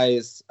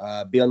surprise.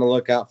 Be on the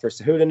lookout for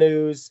Cejudo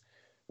news.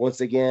 Once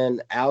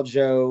again,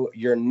 Aljo,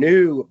 your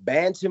new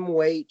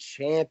bantamweight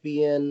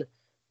champion.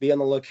 Be on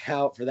the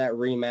lookout for that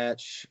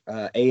rematch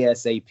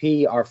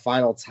ASAP. Our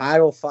final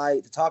title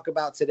fight to talk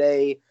about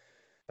today.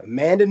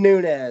 Amanda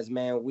Nunes,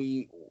 man,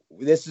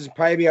 this is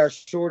probably our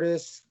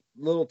shortest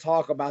little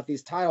talk about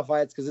these title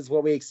fights because it's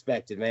what we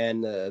expected,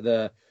 man.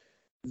 The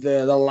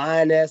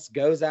Lioness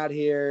goes out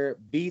here,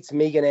 beats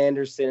Megan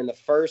Anderson in the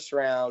first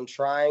round,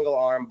 triangle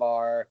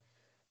armbar,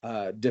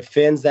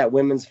 defends that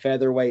women's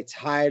featherweight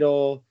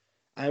title.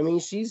 I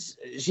mean,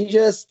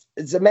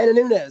 it's Amanda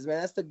Nunes,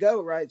 man. That's the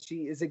GOAT, right?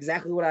 She is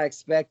exactly what I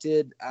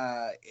expected.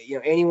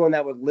 Anyone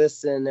that would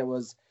listen, it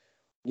was,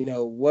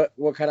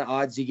 what kind of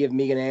odds do you give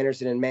Megan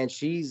Anderson? And man,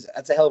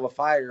 that's a hell of a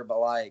fighter, but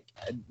like,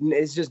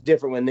 it's just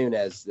different with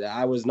Nunes.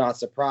 I was not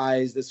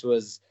surprised.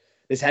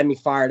 This had me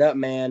fired up,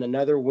 man.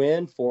 Another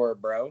win for her,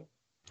 bro.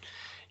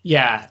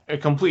 Yeah, a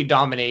complete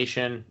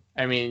domination.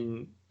 I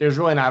mean, there's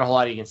really not a whole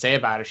lot you can say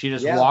about it. She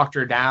just walked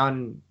her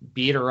down,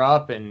 beat her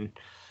up, and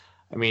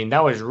I mean,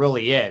 that was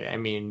really it. I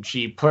mean,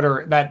 she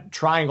put that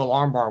triangle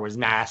armbar was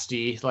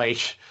nasty.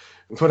 Like,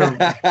 put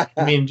her,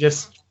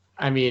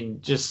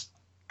 just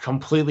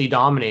completely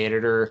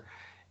dominated her.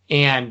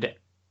 And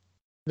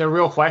the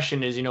real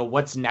question is,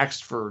 what's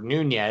next for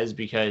Nunes?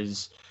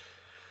 Because,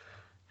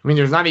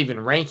 there's not even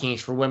rankings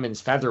for women's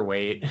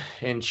featherweight,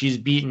 and she's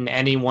beaten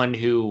anyone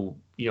who,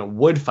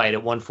 would fight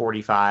at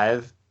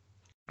 145.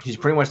 She's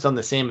pretty much done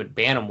the same at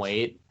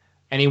bantamweight.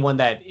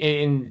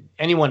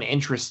 Anyone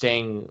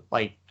interesting,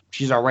 like,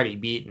 she's already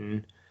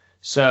beaten.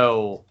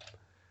 So,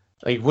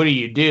 like, what do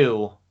you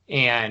do?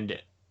 And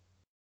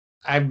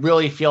I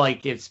really feel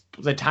like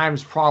the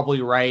time's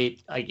probably right.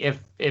 Like,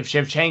 if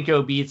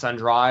Shevchenko beats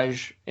Andrade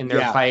in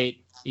their fight,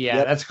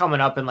 that's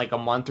coming up in like a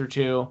month or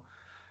two.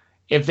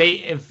 If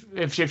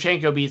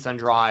Shevchenko beats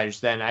Andrade,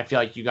 then I feel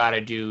like you got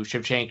to do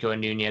Shevchenko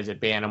and Nunes at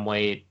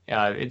bantamweight.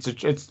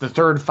 It's the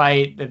third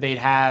fight that they'd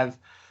have.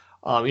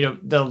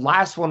 The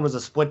last one was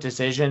a split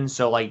decision,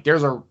 so like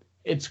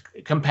it's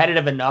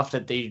competitive enough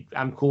that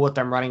I'm cool with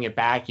them running it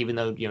back, even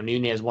though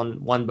Nunes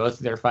won both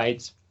of their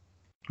fights.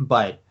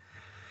 But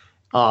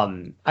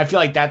I feel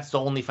like that's the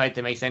only fight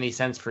that makes any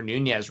sense for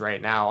Nunes right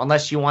now,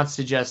 unless she wants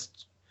to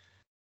just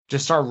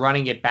start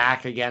running it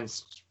back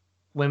against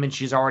women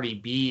she's already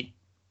beat.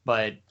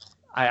 But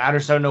I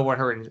just don't know what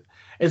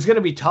it's going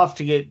to be tough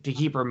to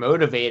keep her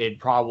motivated,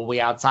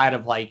 probably outside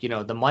of like,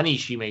 the money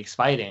she makes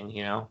fighting,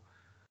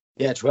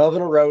 Yeah, 12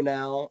 in a row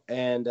now.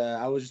 And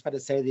I was just about to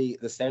say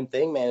the same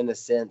thing, man, in the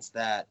sense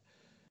that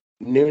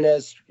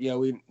Nunes,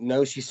 we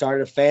know she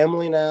started a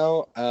family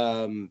now.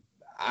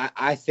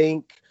 I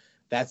think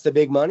that's the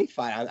big money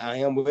fight. I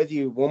am with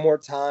you one more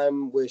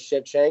time with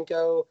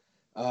Shevchenko.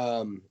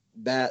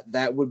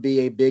 that would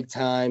be a big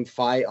time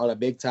fight on a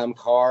big time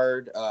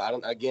card. I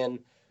don't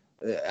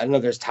know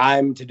if there's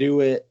time to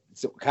do it.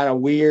 It's kind of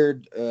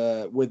weird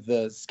with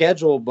the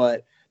schedule,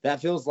 but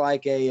that feels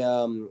like a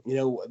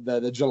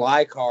the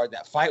July card,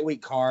 that fight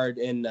week card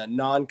in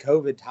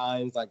non-COVID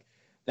times. Like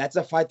that's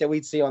a fight that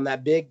we'd see on the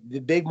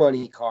big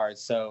money card.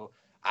 So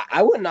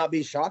I would not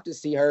be shocked to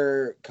see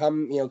her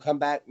come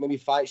back, maybe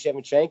fight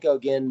Shevchenko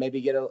again,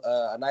 maybe get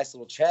a nice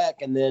little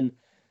check, and then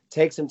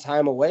take some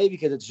time away,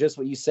 because it's just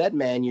what you said,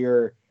 man.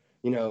 You're,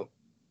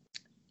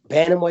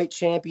 bantamweight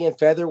champion,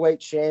 featherweight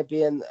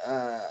champion.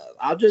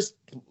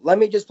 Let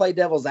me just play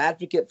devil's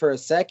advocate for a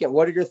second.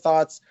 What are your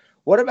thoughts?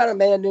 What about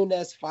Amanda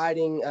Nunes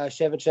fighting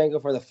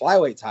Shevchenko for the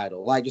flyweight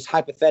title? Like, just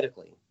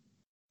hypothetically.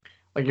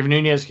 Like, if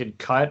Nunes could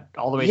cut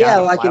all the way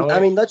down to flyweight? I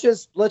mean,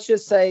 let's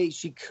just say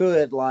she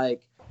could.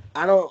 Like,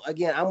 I'm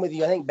with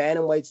you. I think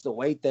bantamweight's the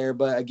weight there,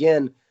 but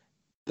again,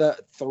 the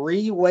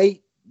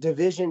 3-weight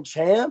division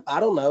champ,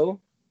 I don't know.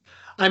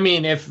 I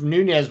mean, if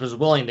Nunes was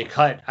willing to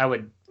cut, I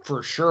would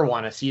for sure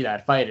want to see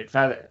that fight at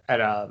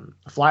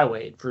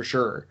flyweight for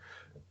sure,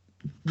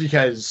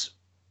 because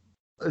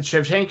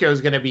Shevchenko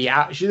is going to be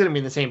out. She's going to be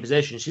in the same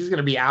position. She's going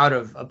to be out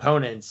of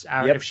opponents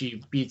if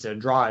she beats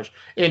Andrade,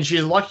 and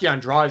she's lucky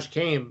Andrade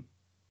came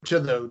to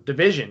the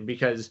division,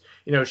 because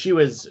she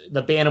was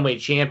the bantamweight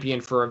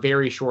champion for a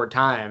very short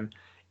time,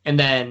 and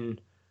then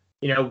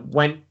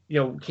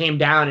came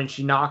down and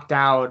she knocked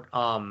out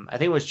I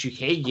think it was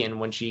Chukagian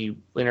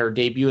when her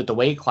debut at the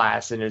weight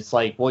class, and it's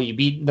like, well, you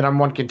beat the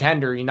number one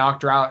contender, you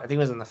knocked her out, I think it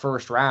was in the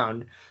first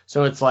round.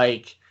 So it's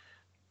like,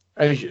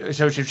 so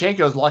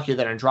Shevchenko is lucky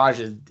that Andrade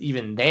is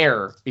even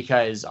there,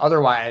 because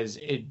otherwise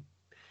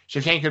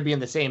Shevchenko could be in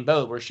the same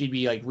boat where she'd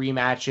be like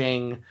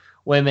rematching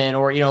women,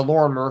 or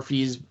Lauren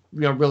Murphy's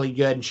really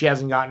good and she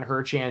hasn't gotten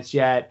her chance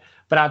yet.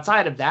 But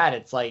outside of that,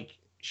 it's like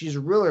she's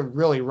really,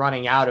 really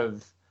running out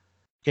of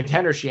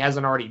contenders she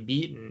hasn't already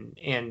beaten,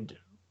 and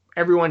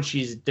everyone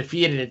she's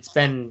defeated, it's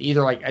been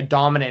either like a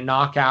dominant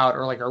knockout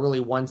or like a really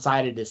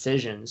one-sided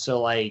decision.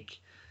 So like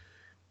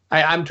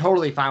I'm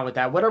totally fine with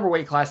that. Whatever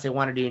weight class they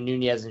want to do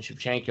Nunes and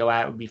Shevchenko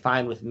at would be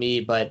fine with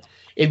me, but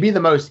it'd be the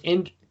most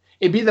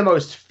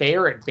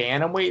fair at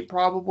bantamweight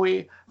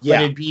probably.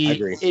 Yeah, but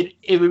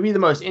it would be the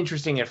most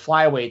interesting at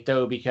flyweight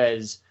though,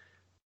 because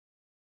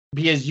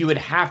you would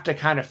have to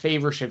kind of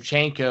favor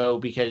Shevchenko,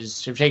 because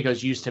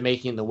Shevchenko's used to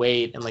making the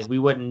weight, and like we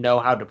wouldn't know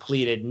how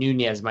depleted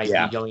Nunes might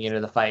be going into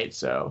the fight.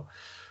 So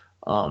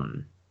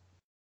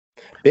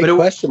big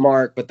question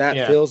mark, but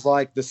that feels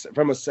like this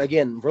from us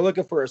again. We're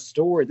looking for a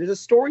story. There's a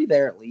story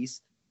there at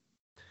least.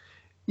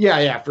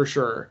 Yeah, for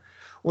sure.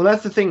 Well,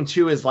 that's the thing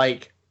too, is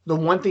like the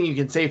one thing you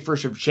can say for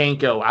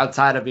Shevchenko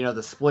outside of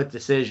the split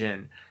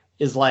decision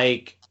is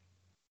like,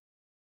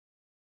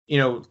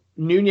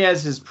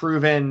 Nunes has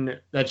proven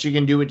that she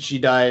can do what she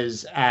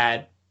does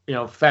at,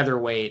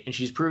 featherweight, and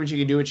she's proven she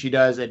can do what she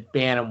does at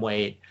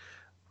bantamweight.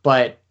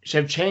 But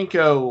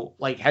Shevchenko,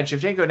 like, had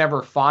Shevchenko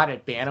never fought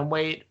at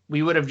bantamweight,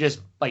 we would have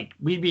just, like,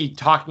 we'd be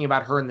talking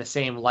about her in the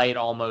same light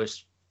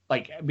almost,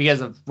 like,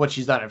 because of what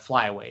she's done at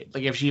flyweight.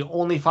 Like, if she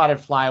only fought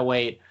at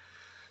flyweight.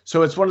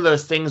 So it's one of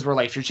those things where,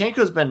 like,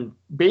 Shevchenko's been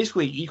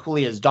basically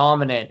equally as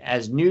dominant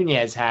as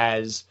Nunes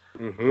has.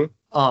 Mm-hmm.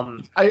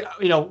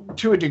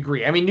 To a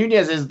degree. I mean,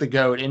 Nunes is the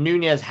GOAT, and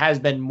Nunes has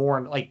been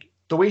more, like,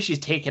 the way she's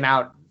taken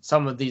out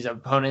some of these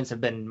opponents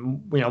have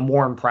been,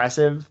 more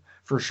impressive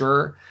for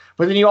sure.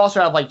 But then you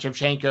also have like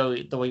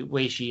Shevchenko, the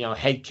way she,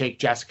 head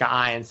kicked Jessica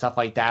Eye and stuff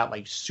like that,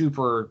 like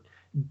super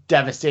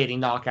devastating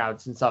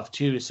knockouts and stuff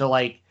too. So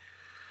like,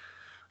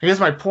 I guess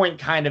my point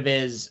kind of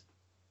is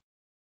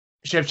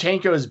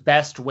Shevchenko's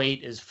best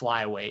weight is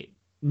flyweight.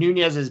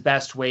 Nunes's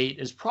best weight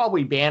is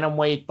probably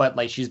bantamweight, but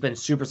like she's been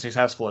super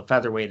successful at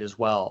featherweight as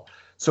well.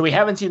 So we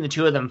haven't seen the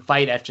two of them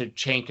fight at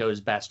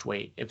Shevchenko's best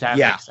weight, if that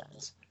makes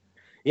sense.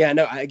 Yeah,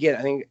 no, I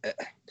think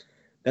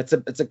it's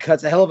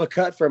a hell of a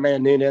cut for Amanda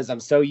Nunes. I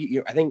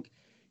think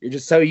you're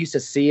just so used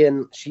to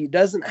seeing, she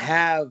doesn't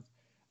have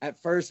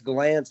at first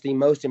glance the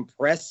most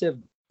impressive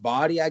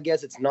body. I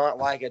guess it's not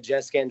like a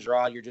Jessica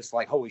Andrade. You're just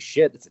like, holy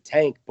shit, it's a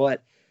tank.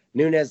 But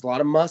Nunes, a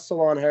lot of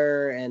muscle on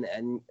her, and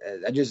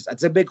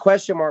it's a big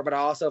question mark. But I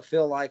also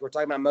feel like we're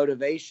talking about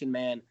motivation,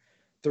 man.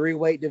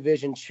 3-weight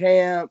division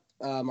champ,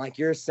 like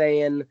you're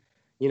saying,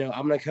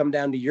 I'm going to come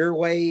down to your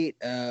weight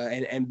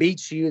and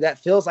beat you. That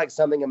feels like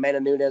something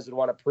Amanda Nunes would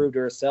want to prove to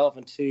herself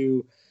and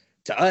to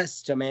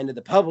us, to Amanda,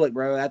 the public,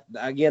 bro. That,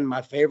 again,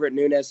 my favorite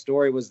Nunes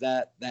story was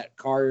that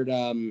card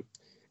in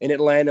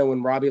Atlanta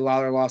when Robbie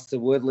Lawler lost to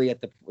Woodley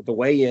at the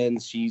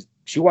weigh-ins.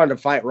 She wanted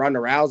to fight Ronda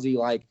Rousey,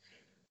 like,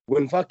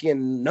 when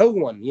fucking no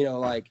one,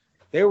 like,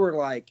 they were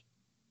like,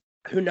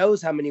 who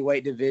knows how many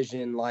weight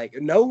division, like,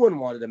 no one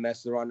wanted to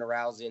mess with Ronda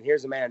Rousey. And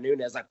here's Amanda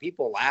Nunes, like,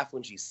 people laughed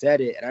when she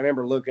said it. And I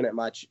remember looking at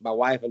my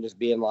wife and just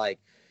being like,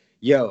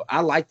 yo,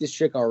 I like this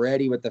chick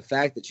already, but the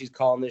fact that she's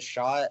calling this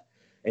shot,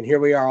 and here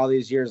we are all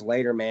these years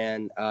later,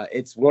 man,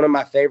 it's one of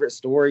my favorite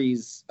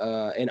stories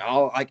in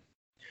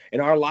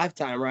our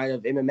lifetime, right,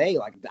 of MMA.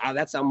 Like,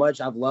 that's how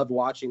much I've loved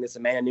watching this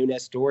Amanda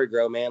Nunes story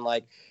grow, man.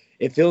 Like,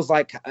 it feels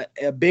like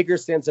a bigger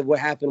sense of what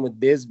happened with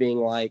Bisping.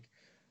 Like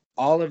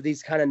all of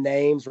these kind of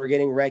names were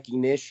getting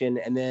recognition,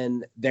 and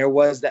then there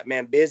was that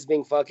man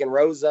Bisping fucking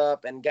rose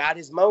up and got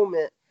his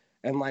moment,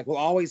 and like we'll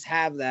always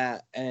have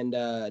that. And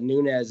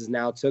Nunes has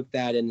now took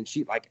that, and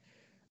she like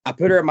I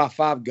put her in my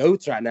 5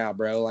 goats right now,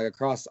 bro. Like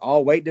across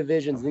all weight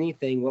divisions,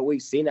 anything what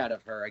we've seen out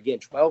of her. Again,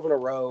 12 in a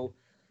row.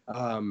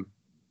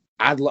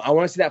 I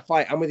want to see that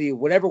fight. I'm with you.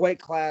 Whatever weight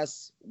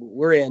class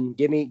we're in,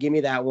 give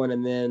me that one,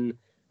 and then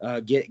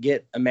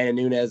get Amanda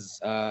Nunes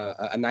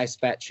a nice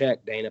fat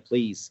check, Dana,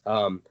 please.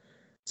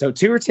 So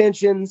 2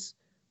 retentions.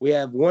 We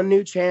have 1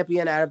 new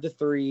champion out of the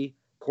 3.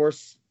 Of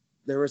course,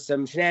 there were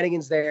some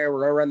shenanigans there.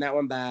 We're gonna run that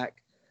one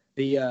back.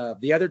 The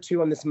other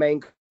 2 on this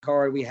main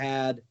card we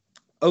had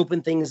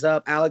open things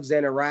up.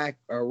 Alexander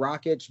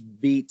Rakic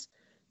beat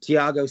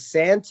Thiago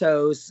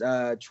Santos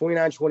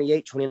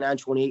 29-28,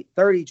 29-28,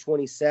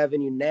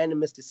 30-27,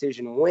 unanimous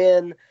decision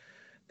win.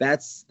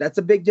 That's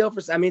a big deal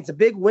for. I mean, it's a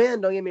big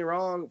win. Don't get me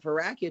wrong for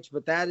Rakic,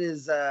 but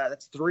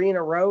that's 3 in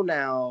a row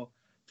now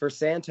for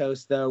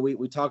Santos. Though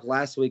we talked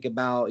last week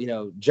about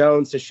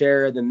Jones,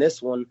 Teixeira, then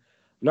this one,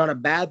 not a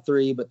bad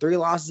 3, but 3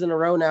 losses in a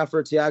row now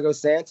for Thiago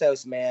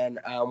Santos. Man,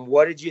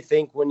 what did you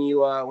think when you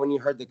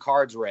heard the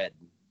cards read?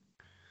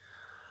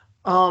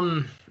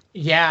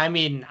 Yeah, I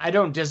mean, I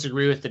don't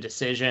disagree with the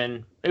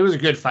decision. It was a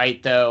good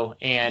fight, though,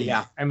 and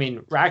yeah. I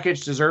mean,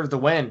 Rakic deserved the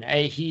win.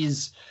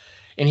 He's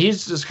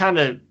just kind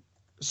of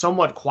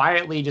somewhat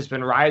quietly just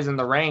been rising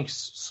the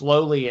ranks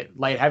slowly at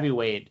light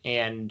heavyweight,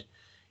 and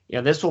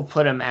this will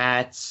put him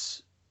at,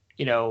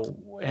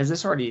 has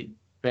this already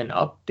been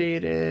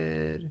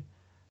updated?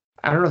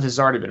 I don't know if this has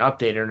already been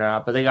updated or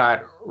not, but they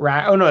got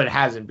oh no, it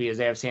hasn't because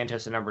they have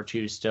Santos at number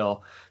 2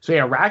 still. So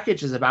yeah,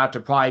 Rakic is about to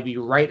probably be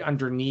right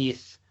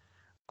underneath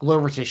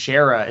Glover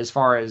Teixeira as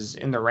far as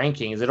in the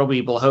rankings. It'll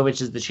be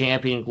Blachowicz as the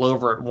champion,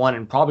 Glover at 1,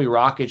 and probably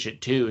Rakic at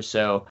 2.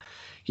 So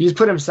he's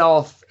put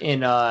himself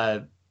in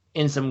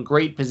some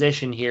great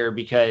position here,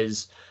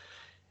 because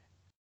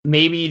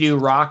maybe you do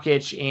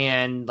Rakic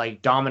and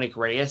like Dominic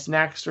Reyes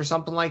next or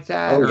something like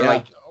that,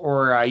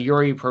 or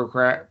Yuri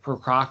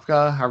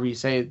Prokopka, however you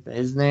say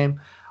his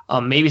name,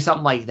 maybe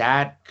something like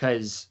that.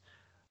 Because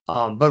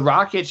but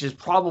Rakic is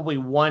probably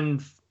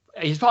one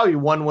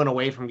win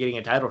away from getting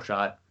a title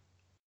shot.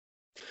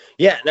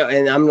 Yeah, no,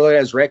 and I'm looking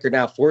at his record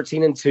now,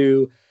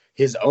 14-2.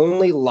 His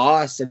only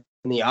loss in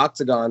the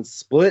Octagon,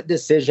 split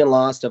decision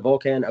loss to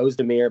Volkan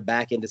Ozdemir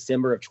back in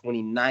December of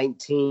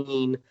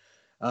 2019.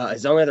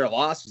 His only other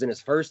loss was in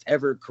his first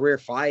ever career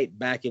fight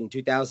back in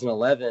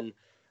 2011.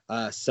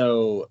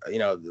 So,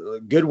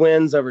 good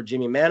wins over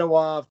Jimmy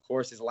Manawa, of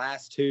course, his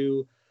last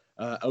 2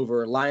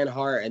 over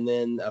Lionheart, and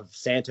then of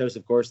Santos,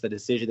 of course, the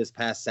decision this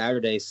past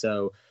Saturday.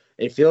 So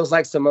it feels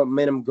like some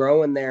momentum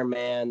growing there,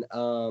 man.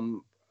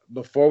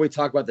 Before we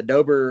talk about the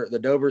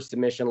Dober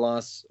submission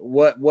loss,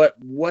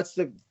 what's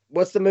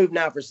the move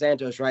now for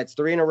Santos? Right, it's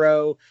 3 in a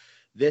row.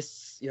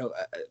 This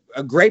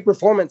a great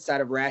performance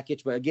out of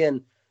Rakic, but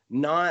again,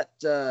 not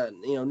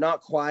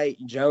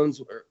quite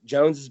Jones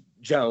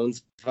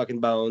fucking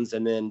bones,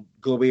 and then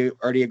we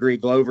already agree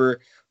Glover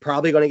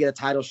probably going to get a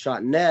title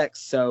shot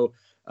next. So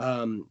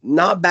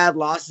not bad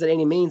losses at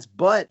any means,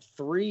 but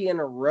 3 in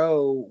a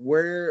row.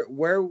 Where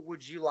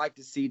would you like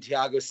to see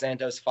Thiago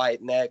Santos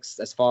fight next?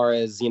 As far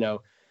as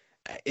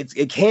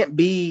it can't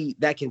be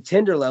that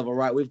contender level,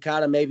 right? We've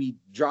got to maybe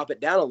drop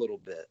it down a little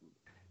bit.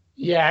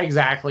 Yeah,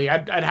 exactly.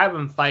 I'd have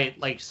him fight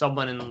like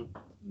someone in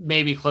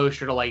maybe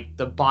closer to like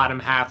the bottom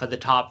half of the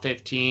top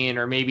 15,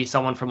 or maybe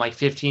someone from like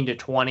 15 to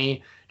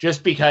 20,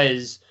 just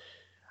because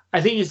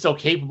I think he's still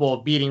capable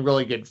of beating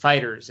really good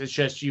fighters. It's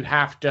just you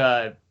got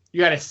to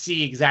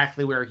see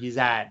exactly where he's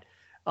at.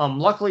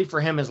 Luckily for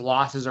him, his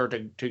losses are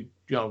to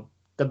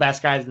the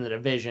best guys in the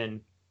division.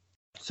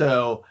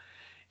 So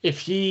if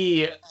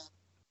he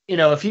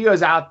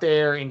goes out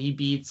there and he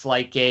beats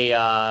like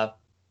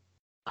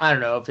I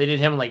don't know, if they did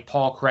him like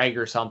Paul Craig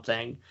or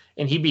something,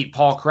 and he beat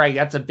Paul Craig,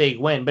 that's a big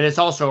win. But it's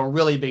also a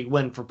really big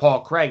win for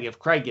Paul Craig if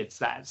Craig gets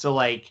that. So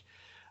like,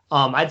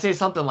 I'd say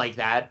something like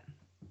that.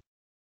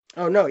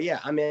 Oh no, yeah.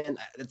 I mean,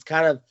 that's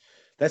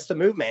the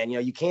move, man.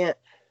 You can't.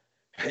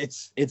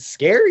 It's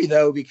scary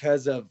though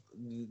because of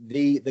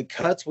the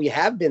cuts we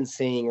have been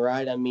seeing,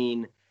 right? I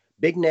mean,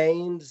 big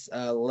names,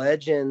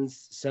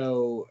 legends.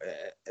 So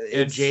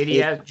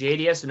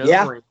JDS and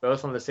Overeem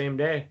both on the same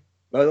day.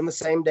 Both on the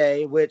same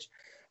day, which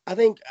I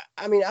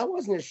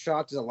wasn't as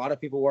shocked as a lot of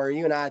people were.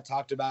 You and I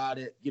talked about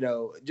it,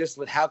 just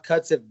with how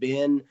cuts have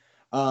been.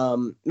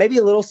 Maybe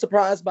a little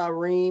surprised by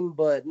Reem,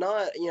 but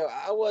not,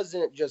 I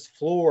wasn't just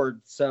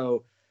floored.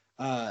 So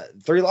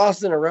 3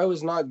 losses in a row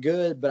is not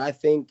good, but I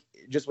think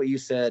just what you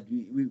said,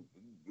 we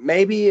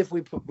maybe if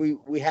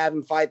we have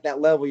him fight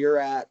that level you're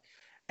at,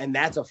 and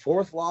that's a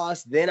 4th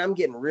loss, then I'm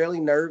getting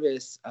really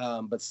nervous.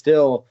 But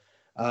still,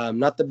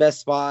 not the best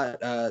spot.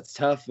 It's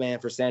tough, man,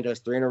 for Santos.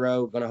 3 in a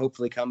row, going to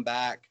hopefully come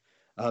back.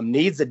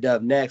 Needs a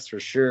dub next for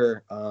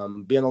sure.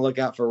 Be on the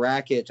lookout for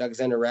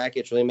Alexander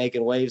Rakic, really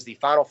making waves. The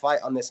final fight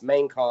on this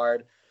main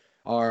card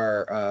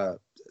are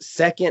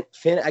second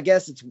I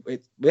guess we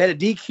had a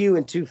DQ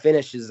and 2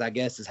 finishes, I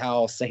guess is how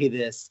I'll say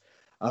this.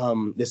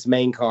 This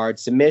main card: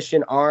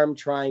 submission, arm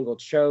triangle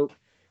choke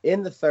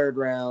in the 3rd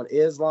round.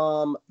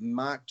 Islam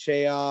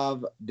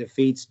Makhachev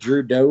defeats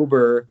Drew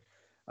Dober.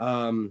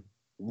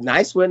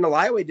 Nice win in the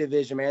lightweight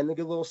division, man. The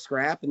good little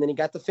scrap, and then he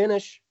got the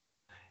finish.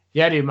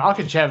 Yeah, dude,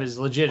 Makhachev is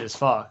legit as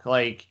fuck.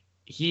 Like,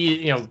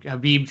 he,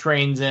 Khabib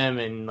trains him,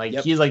 and like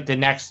he's like the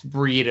next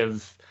breed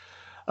of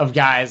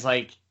guys.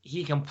 Like,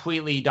 he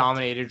completely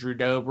dominated Drew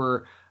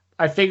Dober.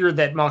 I figured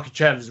that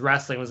Makhachev's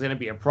wrestling was going to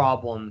be a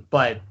problem,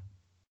 but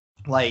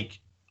like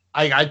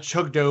I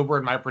took Dober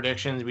in my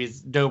predictions because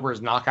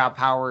Dober's knockout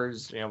power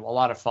is a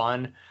lot of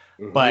fun,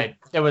 but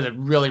it was a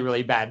really,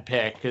 really bad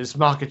pick because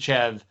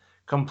Makhachev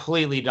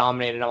completely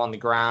dominated him on the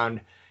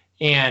ground.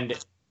 And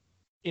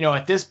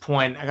at this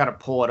point, I got to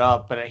pull it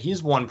up, but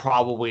he's won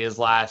probably his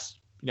last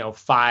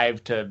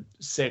 5 to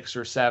 6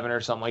 or 7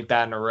 or something like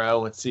that in a row.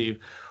 Let's see.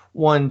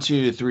 1,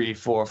 2, 3,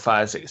 4,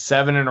 5, 6,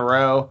 7 in a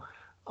row.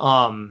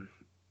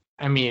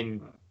 I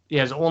mean,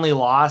 his only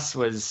loss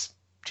was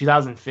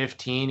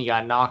 2015. He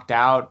got knocked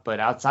out, but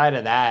outside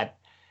of that,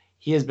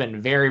 he has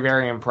been very,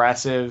 very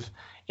impressive.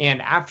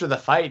 And after the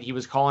fight, he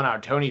was calling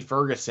out Tony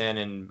Ferguson,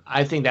 and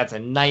I think that's a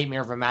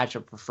nightmare of a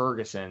matchup for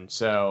Ferguson.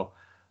 So,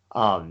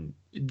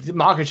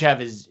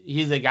 Makhachev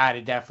he's a guy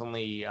to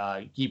definitely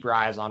keep your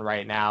eyes on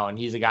right now, and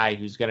he's a guy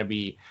who's going to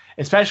be,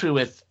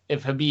 especially if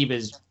Khabib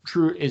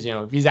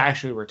if he's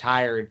actually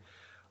retired,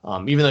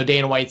 even though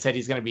Dana White said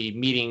he's going to be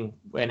meeting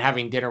and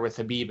having dinner with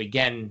Khabib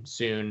again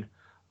soon.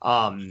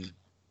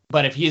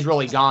 But if he's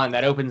really gone,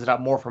 that opens it up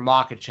more for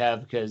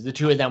Makhachev because the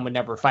two of them would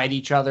never fight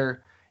each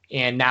other,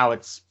 and now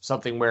it's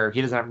something where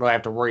he doesn't really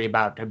have to worry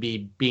about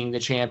Khabib being the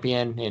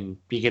champion, and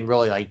he can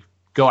really like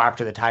go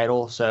after the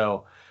title.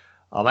 So.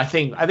 I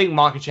think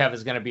Makhachev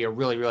is going to be a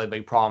really, really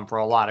big problem for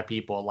a lot of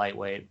people at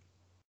lightweight.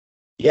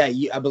 Yeah,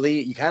 I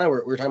believe you kind of we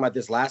were talking about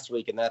this last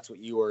week, and that's what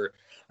you were,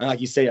 like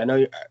you say. I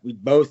know we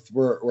both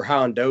were high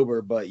on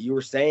Dober, but you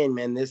were saying,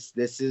 man, this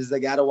is the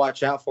guy to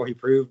watch out for. He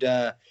proves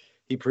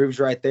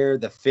right there.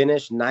 The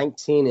finish,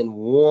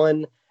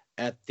 19-1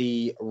 at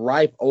the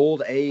ripe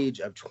old age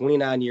of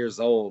 29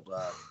 years old.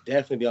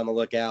 Definitely be on the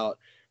lookout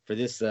for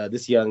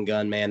this young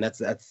gun, man.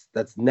 That's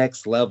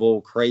next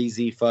level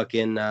crazy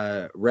fucking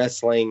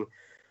wrestling.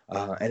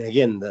 And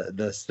again,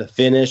 the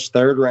finish,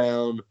 3rd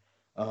round,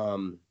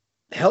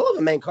 hell of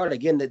a main card.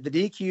 Again, the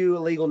DQ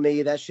illegal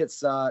knee, that shit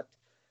sucked.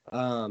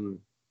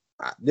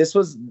 This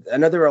was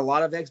another a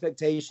lot of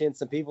expectations.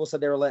 Some people said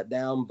they were let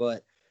down,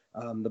 but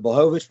the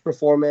Blachowicz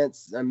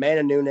performance,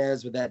 Amanda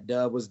Nunes with that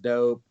dub was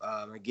dope.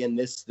 Again,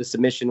 the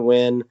submission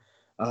win,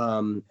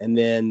 and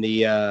then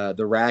the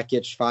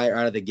Rakic fight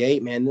out of the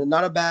gate, man.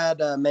 Not a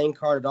bad main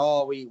card at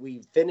all.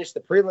 We finished the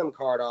prelim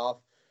card off.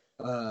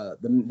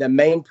 The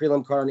main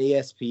prelim card on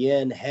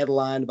ESPN,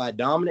 headlined by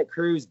Dominick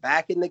Cruz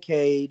back in the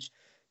cage,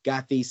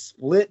 got the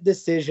split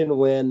decision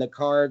win. The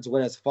cards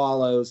went as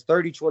follows: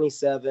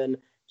 30-27,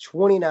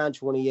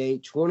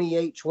 29-28,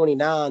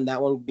 28-29.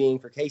 That one being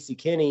for Casey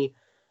Kenny.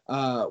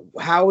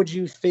 How would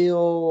you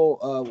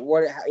feel?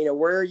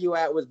 Where are you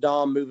at with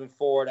Dom moving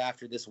forward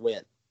after this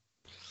win?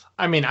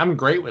 I mean, I'm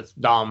great with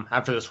Dom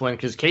after this win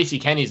because Casey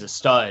Kenny's a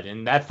stud,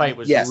 and that fight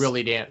was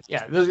really that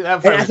fight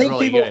was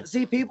really good.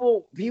 See,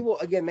 people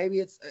again, maybe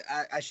it's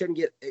I shouldn't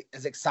get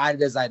as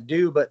excited as I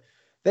do, but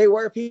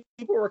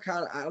people were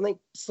kind of, I don't think,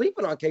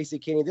 sleeping on Casey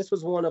Kenny. This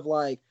was one of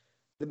like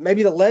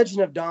maybe the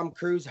legend of Dom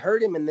Cruz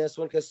hurt him in this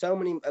one because so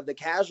many of the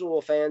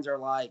casual fans are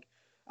like,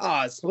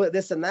 oh, split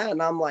this and that,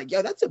 and I'm like,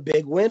 yo, that's a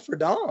big win for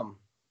Dom.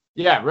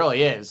 Yeah, it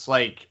really is.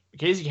 Like,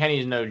 Casey Kenny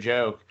is no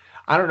joke.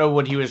 I don't know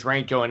what he was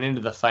ranked going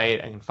into the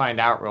fight. I can find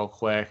out real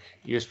quick.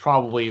 He was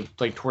probably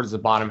like towards the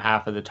bottom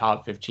half of the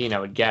top 15, I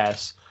would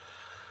guess.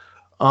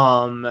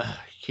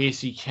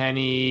 Casey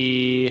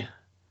Kenny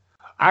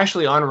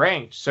actually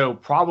unranked. So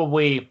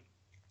probably,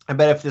 I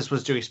bet if this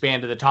was to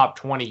expand to the top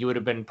 20, he would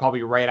have been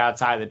probably right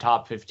outside the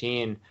top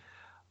 15.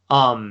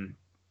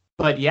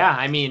 But yeah,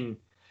 I mean,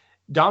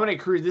 Dominick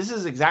Cruz, this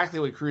is exactly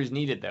what Cruz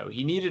needed, though.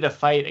 He needed a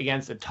fight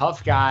against a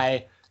tough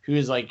guy who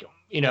is like,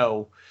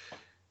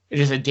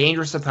 just a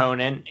dangerous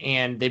opponent,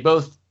 and they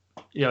both,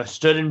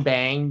 stood and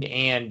banged,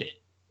 and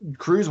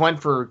Cruz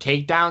went for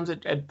takedowns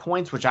at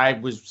points, which I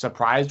was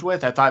surprised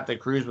with. I thought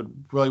that Cruz would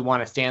really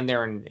want to stand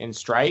there and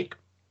strike,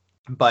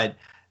 but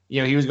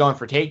he was going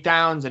for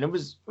takedowns, and it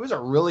was a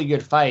really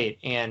good fight,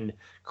 and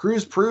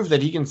Cruz proved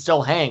that he can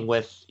still hang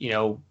with,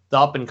 the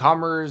up and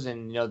comers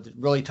and, the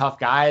really tough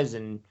guys.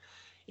 And,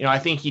 I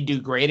think he'd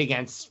do great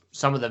against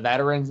some of the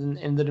veterans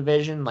in the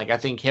division. Like, I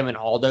think him and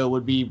Aldo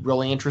would be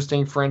really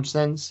interesting, for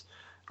instance.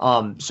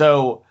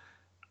 So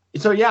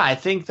yeah, I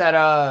think that,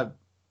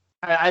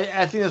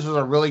 I think this was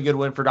a really good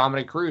win for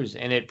Dominick Cruz,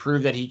 and it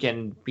proved that he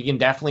can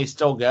definitely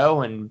still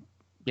go, and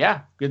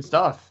yeah, good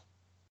stuff.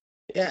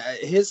 Yeah.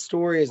 His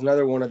story is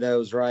another one of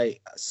those,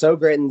 right? So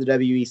great in the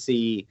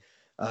WEC.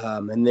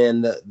 And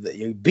then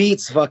he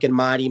beats fucking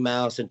Mighty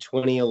Mouse in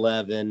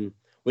 2011.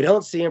 We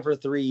don't see him for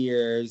 3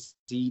 years.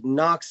 He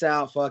knocks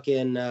out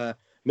fucking,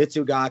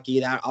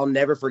 Mitsugaki. That I'll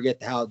never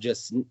forget how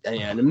just in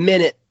a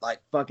minute, like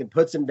fucking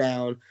puts him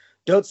down.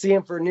 Don't see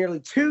him for nearly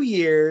 2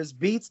 years.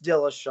 Beats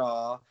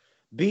Dillashaw.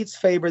 Beats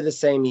Faber the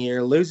same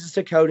year. Loses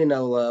to Cody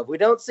No Love. We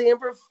don't see him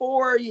for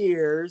 4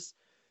 years.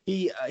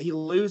 He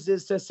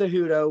loses to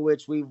Cejudo,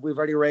 which we've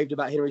already raved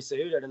about Henry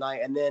Cejudo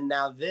tonight, and then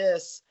now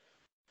this,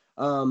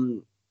 a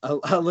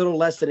little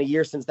less than a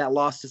year since that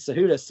loss to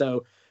Cejudo.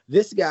 So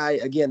this guy,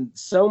 again,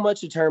 so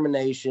much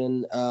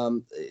determination.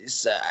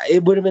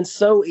 It would have been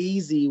so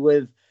easy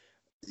with,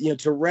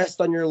 to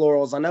rest on your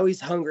laurels. I know he's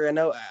hungry. I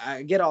know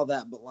I get all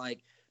that, but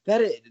like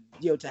that,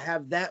 to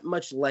have that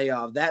much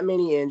layoff, that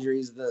many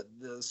injuries, the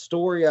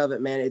story of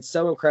it, man, it's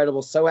so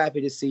incredible. So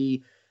happy to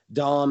see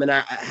Dom. And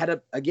I had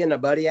a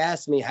buddy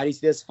asked me, how do you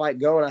see this fight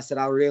going? I said,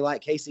 I really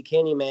like Casey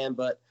Kenny, man,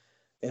 but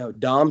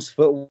Dom's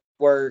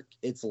footwork,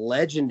 it's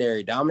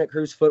legendary. Dominic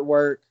Cruz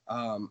footwork.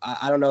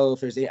 I don't know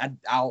if there's any,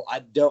 I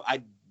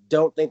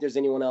don't think there's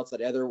anyone else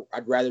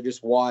I'd rather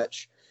just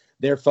watch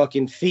their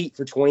fucking feet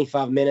for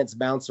 25 minutes,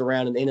 bounce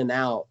around and in and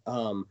out.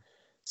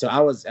 So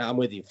I'm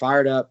with you.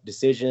 Fired up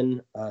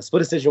decision,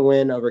 split decision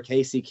win over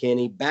Casey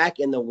Kenny, back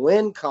in the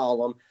win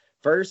column.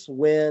 First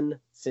win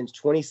since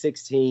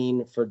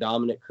 2016 for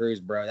Dominic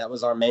Cruz, bro. That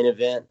was our main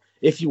event,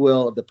 if you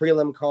will, of the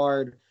prelim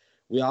card.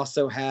 We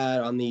also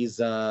had on these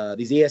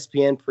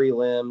ESPN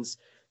prelims,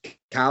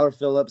 Kyler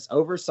Phillips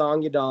over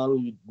Song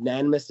Yadong,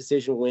 unanimous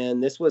decision win.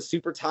 This was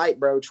super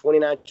tight, bro.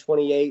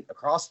 29-28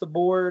 across the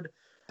board.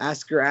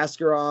 Askar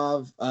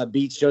Askarov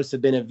beats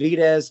Joseph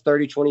Benavidez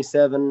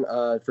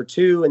 30-27 for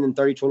 2, and then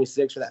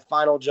 30-26 for that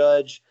final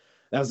judge.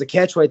 That was a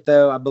catchweight,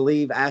 though. I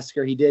believe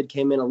Askar,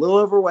 came in a little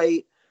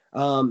overweight.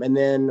 And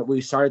then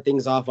we started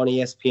things off on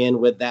ESPN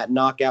with that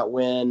knockout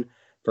win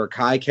for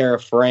Kai Kara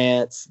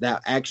France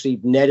that actually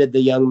netted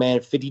the young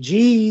man 50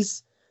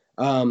 G's.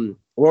 What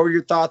were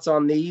your thoughts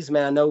on these,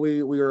 man? I know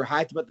we were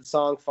hyped about the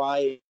Song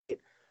fight.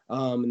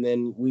 And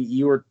then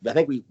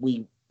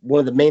one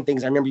of the main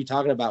things I remember you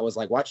talking about was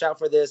like, watch out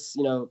for this,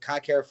 Kai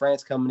Kara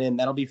France coming in.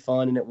 That'll be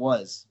fun. And it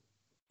was.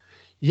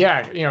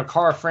 Yeah,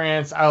 Kara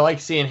France, I like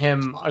seeing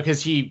him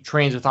because he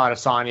trains with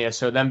Adesanya.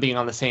 So them being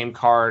on the same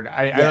card,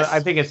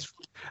 I think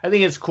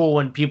it's cool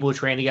when people who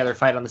train together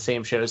fight on the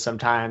same shows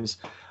sometimes.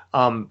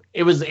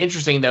 It was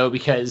interesting, though,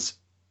 because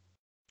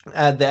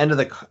at the end of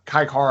the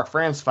Kai Kara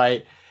France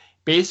fight,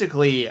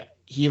 basically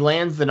he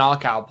lands the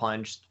knockout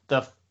punch.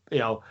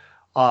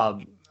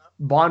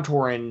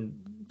 Bontorin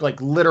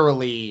like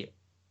literally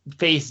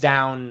face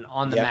down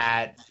on the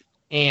mat,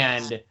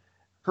 and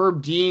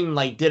Herb Dean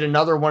like did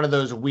another one of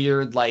those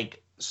weird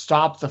like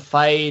stop the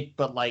fight,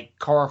 but like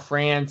Kara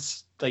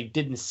France like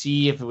didn't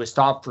see if it was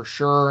stopped for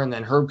sure, and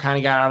then Herb kind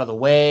of got out of the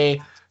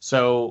way,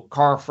 so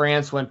Kara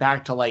France went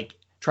back to like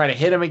try to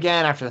hit him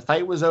again after the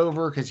fight was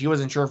over because he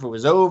wasn't sure if it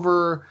was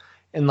over,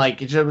 and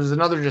like it was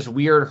another just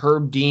weird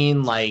Herb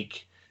Dean,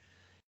 like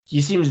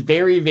he seems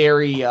very,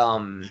 very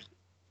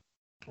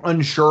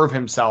unsure of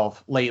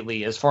himself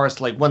lately as far as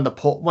like when to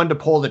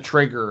pull the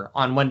trigger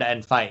on when to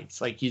end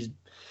fights. Like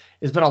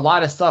there's been a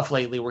lot of stuff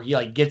lately where he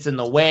like gets in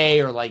the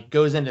way or like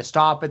goes in to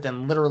stop it,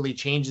 then literally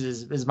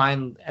changes his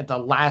mind at the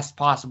last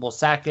possible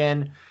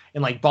second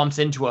and like bumps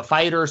into a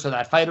fighter, so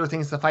that fighter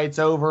thinks the fight's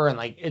over, and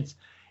like it's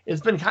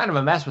been kind of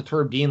a mess with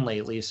Herb Dean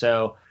lately.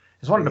 So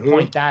just wanted to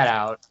point that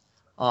out.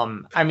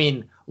 I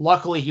mean,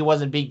 luckily he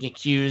wasn't being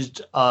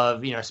accused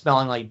of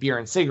smelling like beer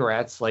and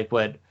cigarettes, like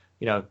what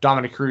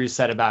Dominic Cruz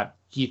said about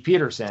Keith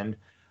Peterson.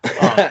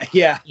 But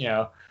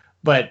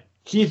I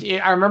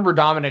remember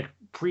Dominic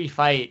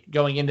pre-fight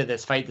going into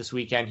this fight this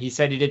weekend, he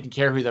said he didn't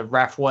care who the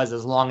ref was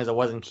as long as it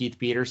wasn't Keith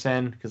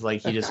Peterson, because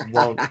like he just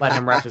won't let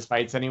him ref his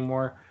fights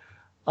anymore.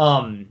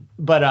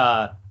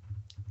 But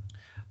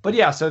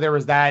yeah, so there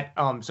was that.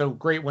 So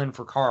great win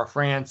for Kara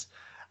France.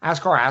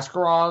 Askar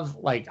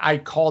Askarov, like I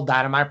called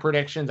that in my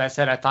predictions. I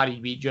said I thought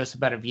he'd beat Joseph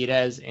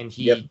Benavidez, and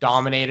he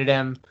dominated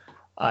him.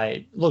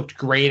 Looked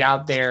great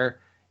out there.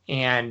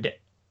 And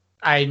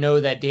I know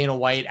that Dana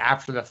White,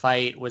 after the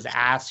fight, was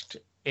asked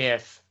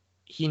if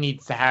he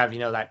needs to have,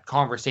 that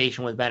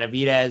conversation with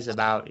Benavidez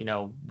about,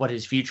 what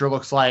his future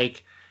looks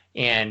like.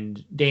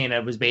 And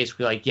Dana was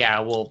basically like, yeah,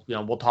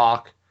 we'll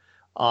talk.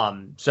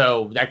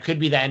 So that could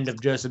be the end of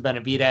Joseph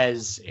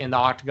Benavidez in the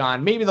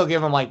octagon. Maybe they'll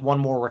give him like one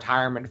more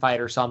retirement fight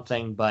or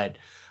something, but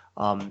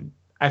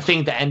I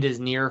think the end is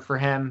near for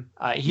him.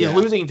 He's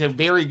losing to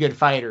very good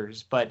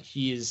fighters, but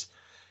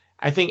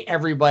I think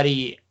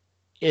everybody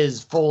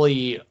is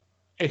fully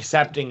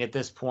accepting at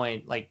this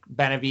point, like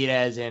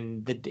Benavidez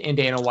and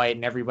Dana White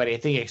and everybody, I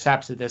think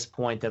accepts at this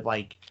point that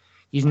like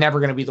he's never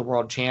going to be the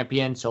world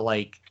champion. So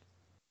like,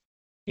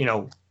 we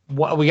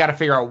got to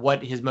figure out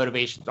what his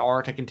motivations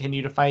are to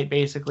continue to fight,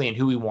 basically, and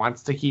who he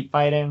wants to keep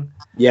fighting.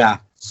 Yeah.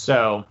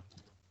 So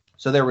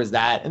there was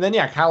that, and then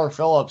Kyler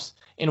Phillips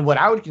in what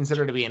I would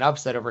consider to be an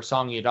upset over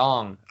Song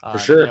Yadong. For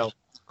sure.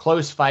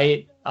 Close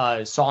fight.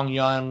 Song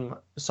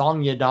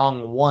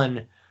Yadong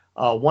won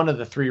one of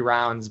the 3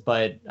 rounds,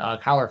 but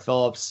Kyler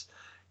Phillips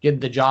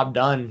get the job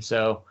done.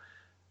 So,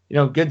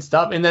 good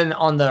stuff. And then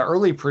on the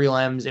early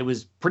prelims, it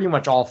was pretty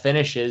much all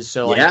finishes.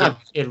 So like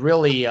it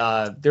really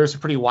there's some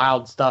pretty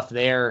wild stuff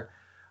there.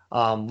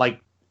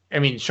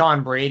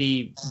 Sean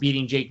Brady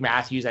beating Jake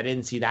Matthews, I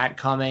didn't see that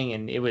coming,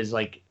 and it was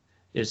like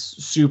this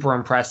super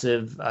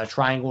impressive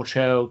triangle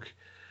choke.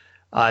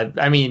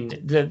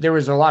 There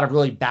was a lot of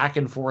really back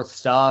and forth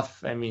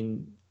stuff.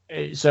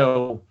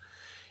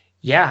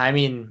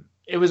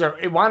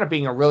 It wound up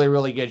being a really,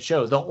 really good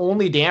show. The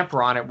only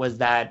damper on it was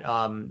that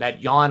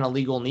Jan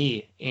illegal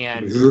knee,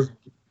 and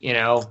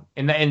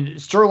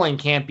and Sterling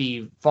can't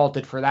be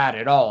faulted for that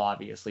at all.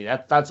 Obviously,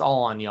 that's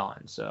all on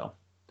Jan. So,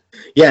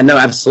 yeah, no,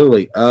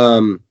 absolutely.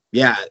 And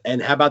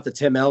how about the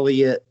Tim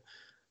Elliott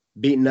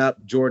beating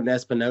up Jordan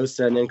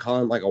Espinosa and then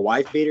calling him like a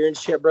wife beater and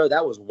shit, bro?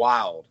 That was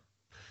wild.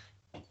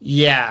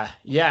 Yeah.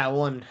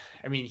 Well,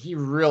 he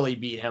really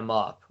beat him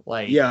up.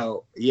 Like,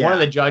 one of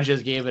the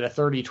judges gave it a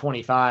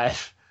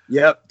 30-25.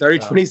 Yep,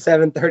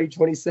 30-27,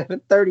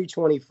 30-27,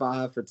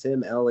 30-25 for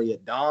Tim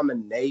Elliott.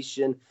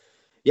 Domination.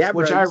 Yeah,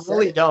 which I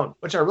really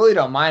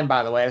don't mind,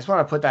 by the way. I just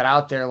want to put that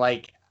out there.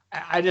 Like,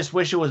 I just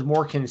wish it was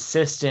more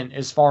consistent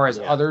as far as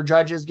other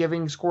judges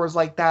giving scores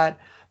like that.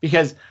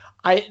 Because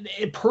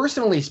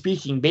personally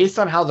speaking, based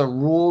on how the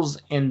rules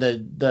and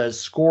the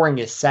scoring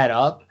is set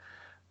up,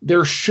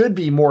 there should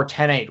be more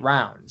 10-8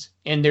 rounds.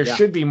 And there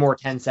should be more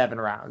 10-7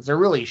 rounds. There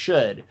really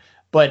should.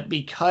 But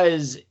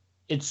because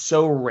it's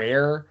so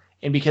rare,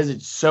 and because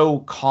it's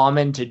so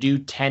common to do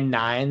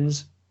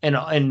 10-9s in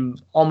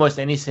almost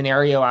any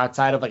scenario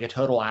outside of like a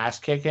total ass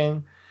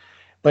kicking,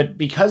 but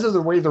because of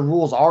the way the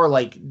rules are,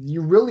 like,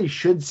 you really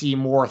should see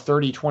more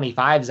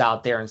 30-25s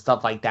out there and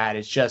stuff like that.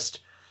 It's just,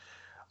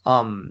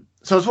 so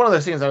it's one of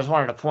those things I just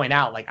wanted to point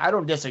out. Like, I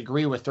don't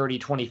disagree with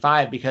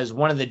 30-25 because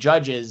one of the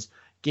judges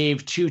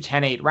gave 2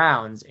 10-8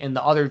 rounds and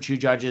the other 2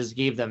 judges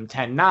gave them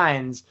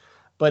 10-9s.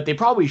 But they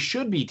probably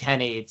should be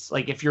 10-8s,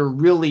 like if you're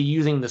really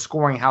using the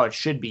scoring how it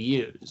should be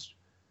used.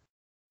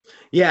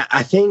 Yeah,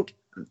 I feel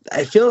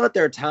that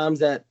there are times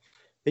that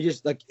they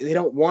just like they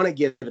don't want to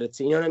give it a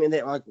 10. You know what I mean?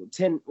 They like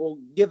 10. Well,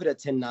 give it a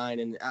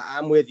 10-9, and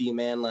I'm with you,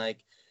 man. Like,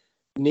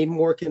 need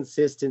more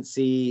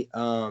consistency.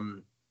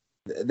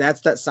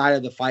 That's that side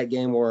of the fight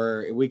game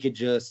where we could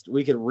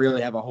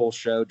really have a whole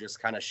show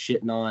just kind of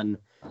shitting on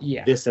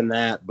this and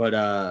that.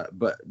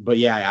 But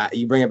yeah,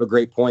 you bring up a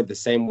great point. The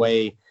same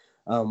way.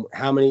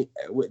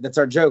 That's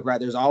our joke, right?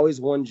 There's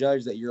always one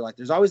judge that you're like,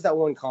 there's always that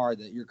one card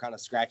that you're kind of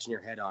scratching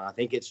your head on. I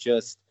think it's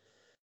just,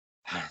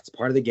 it's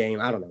part of the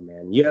game. I don't know,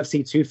 man.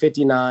 UFC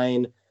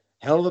 259,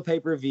 hell of a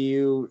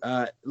pay-per-view.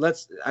 I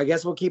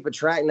guess we'll keep a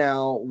track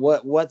now.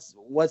 What's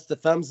the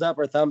thumbs up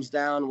or thumbs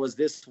down? Was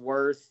this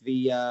worth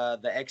the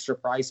extra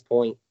price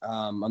point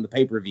on the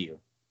pay-per-view?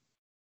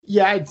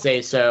 Yeah, I'd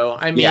say so.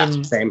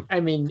 Same.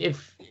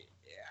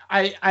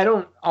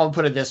 I'll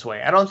put it this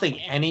way. I don't think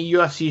any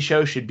UFC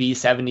show should be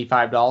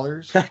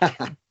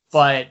 $75,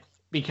 but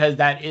because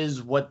that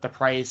is what the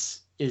price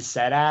is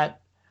set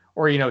at,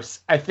 or, I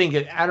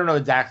don't know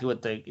exactly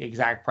what the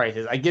exact price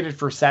is. I get it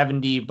for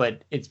 70,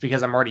 but it's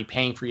because I'm already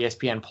paying for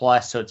ESPN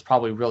Plus. So it's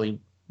probably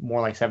really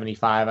more like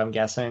 75, I'm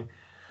guessing.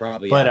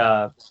 Probably.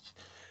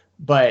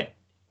 But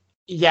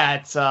yeah,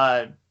 it's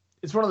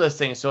one of those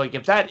things. So like,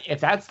 if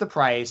that's the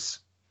price,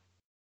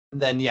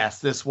 then yes,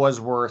 this was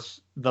worth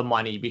the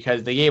money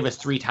because they gave us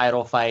 3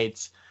 title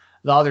fights.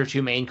 The other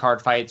 2 main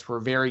card fights were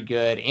very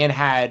good and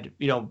had,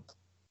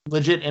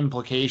 legit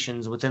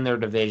implications within their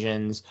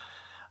divisions.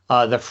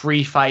 The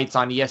free fights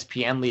on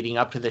ESPN leading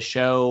up to the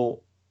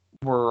show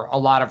were a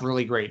lot of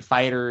really great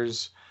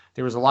fighters.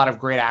 There was a lot of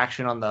great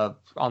action on the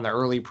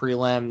early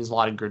prelims, a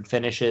lot of good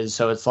finishes.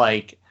 So it's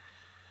like,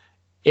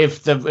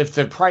 if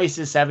the price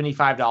is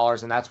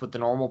 $75 and that's what the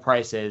normal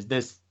price is,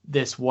 this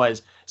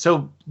was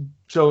so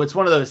it's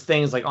one of those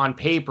things. Like, on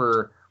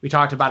paper, we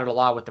talked about it a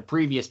lot with the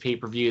previous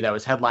pay-per-view that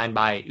was headlined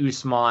by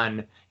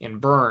Usman and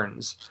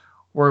Burns,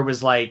 where it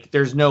was like,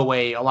 there's no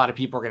way a lot of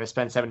people are going to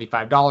spend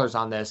 $75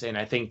 on this. And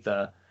I think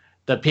the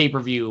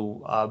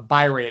pay-per-view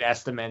buy rate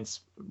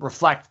estimates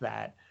reflect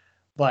that.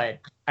 But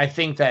I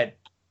think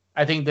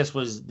this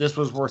was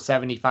worth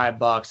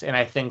 $75, and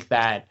I think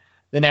that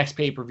the next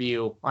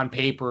pay-per-view on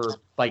paper,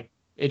 like,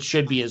 it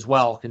should be as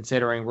well,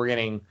 considering we're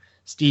getting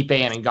Stipe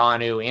and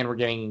Ngannou, and we're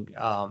getting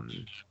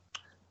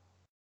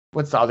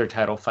what's the other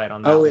title fight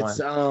on that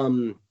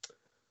one?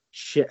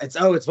 It's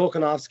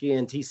Volkanovski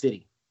and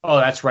T-City. Oh,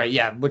 that's right.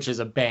 Yeah, which is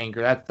a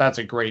banger. That's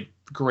a great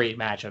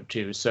matchup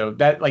too. So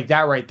that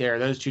right there,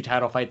 those 2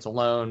 title fights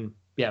alone,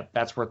 yeah,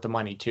 that's worth the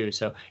money too.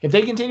 So if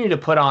they continue to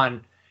put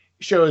on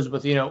shows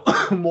with,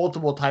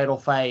 multiple title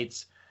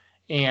fights,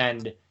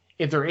 and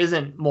if there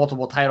isn't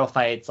multiple title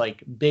fights,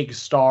 like big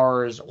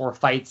stars or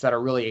fights that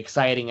are really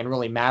exciting and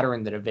really matter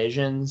in the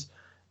divisions,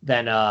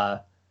 then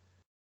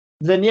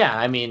yeah,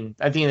 I think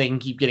they can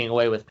keep getting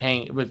away with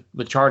paying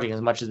with charging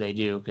as much as they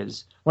do,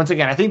 because once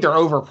again, I think they're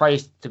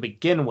overpriced to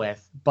begin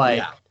with,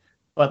 but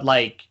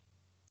like,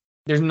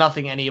 there's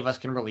nothing any of us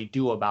can really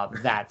do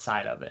about that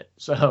side of it.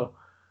 So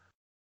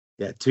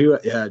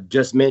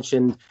just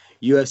mentioned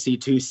UFC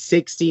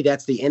 260.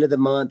 That's the end of the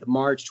month,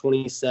 March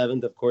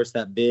 27th. Of course,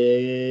 that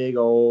big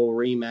old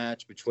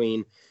rematch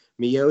between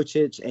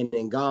Miocic and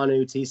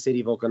Ngannou,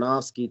 T-City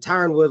Volkanovski,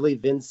 Tyron Woodley,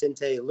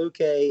 Vincente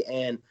Luque,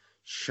 and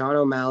Sean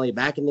O'Malley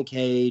back in the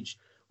cage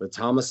with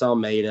Thomas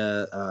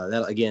Almeida.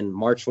 That again,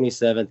 March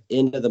 27th,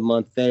 end of the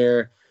month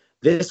there.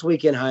 This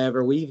weekend,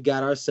 however, we've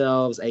got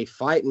ourselves a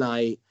fight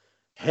night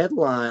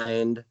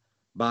headlined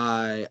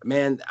by,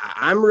 man,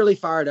 I'm really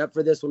fired up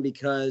for this one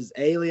because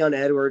Leon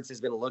Edwards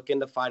has been looking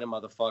to fight a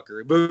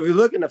motherfucker. But we're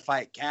looking to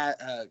fight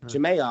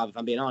Chimaev, if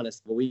I'm being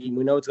honest. But we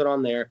know what's going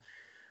on there.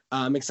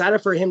 I'm excited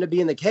for him to be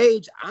in the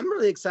cage. I'm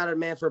really excited,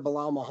 man, for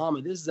Belal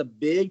Muhammad. This is a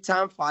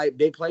big-time fight,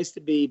 big place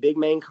to be, big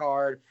main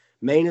card,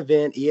 main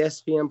event,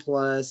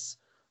 ESPN+.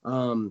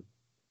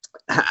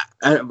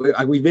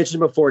 We've mentioned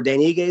before, Dan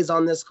Ige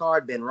on this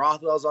card, Ben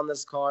Rothwell's on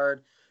this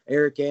card,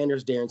 Eric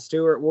Anders, Darren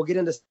Stewart. We'll get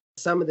into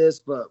some of this,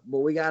 but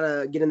we got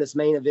to get in this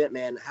main event,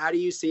 man. How do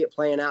you see it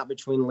playing out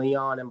between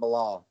Leon and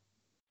Belal?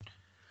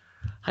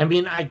 I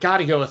mean, I got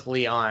to go with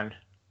Leon,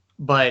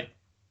 but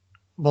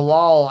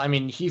Belal, I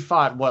mean, he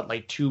fought,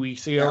 like 2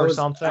 weeks ago or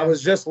something? I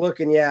was just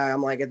looking,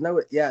 I'm like,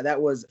 that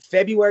was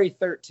February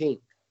 13th.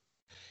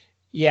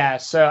 Yeah,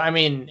 so, I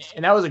mean,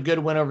 and that was a good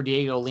win over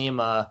Diego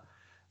Lima.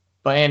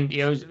 But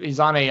he's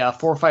on a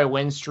 4-fight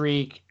win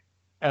streak.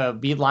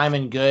 Beat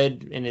Lyman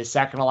Good in his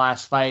second to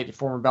last fight,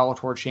 former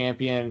Bellator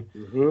champion.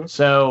 Mm-hmm.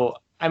 So,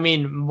 I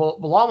mean,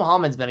 Belal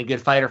Muhammad's been a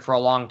good fighter for a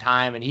long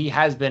time, and he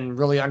has been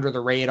really under the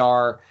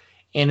radar.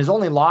 And his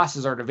only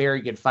losses are to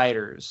very good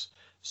fighters.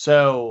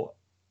 So,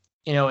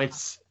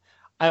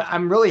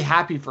 I'm really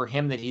happy for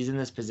him that he's in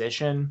this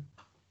position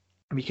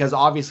because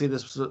obviously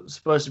this was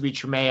supposed to be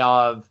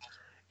Chimaev,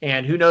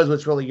 and who knows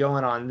what's really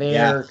going on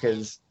there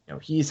because.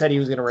 He said he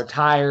was going to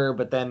retire,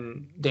 but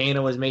then Dana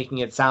was making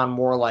it sound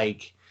more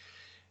like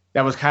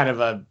that was kind of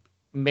a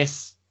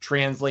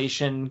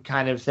mistranslation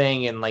kind of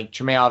thing. And like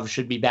Chimaev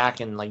should be back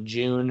in like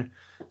June.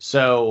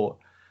 So,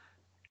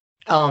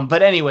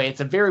 but anyway, it's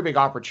a very big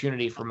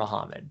opportunity for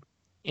Muhammad.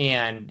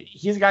 And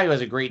he's a guy who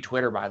has a great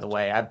Twitter, by the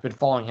way. I've been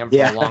following him for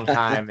a long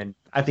time and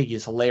I think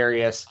he's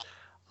hilarious.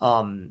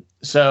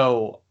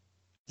 So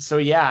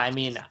yeah, I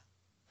mean,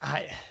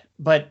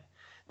 but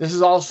this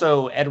is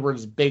also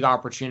Edwards' big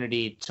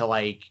opportunity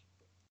to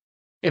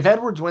if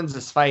Edwards wins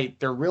this fight,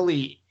 there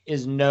really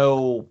is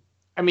no,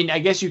 I mean, I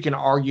guess you can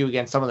argue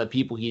against some of the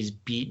people he's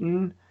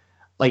beaten,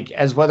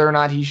 as whether or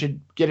not he should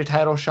get a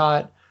title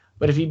shot.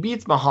 But if he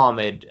beats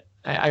Muhammad,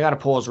 I got to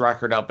pull his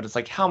record up, but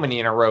it's how many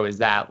in a row is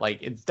that?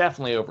 It's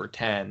definitely over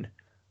 10.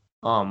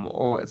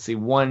 Or let's see,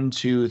 1,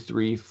 2,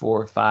 3,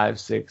 4, 5,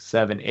 6,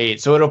 7, 8.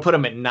 So it'll put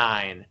him at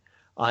 9.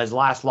 His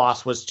last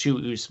loss was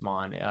to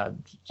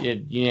Usman,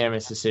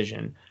 unanimous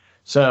decision.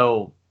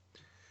 So,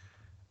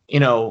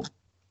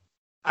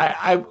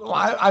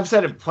 I've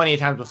said it plenty of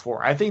times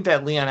before. I think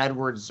that Leon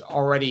Edwards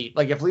already,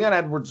 if Leon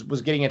Edwards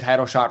was getting a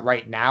title shot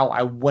right now,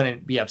 I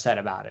wouldn't be upset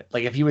about it.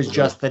 If he was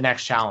just the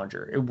next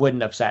challenger, it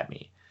wouldn't upset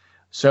me.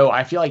 So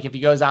I feel like if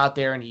he goes out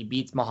there and he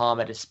beats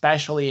Muhammad,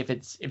 especially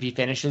if he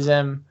finishes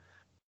him,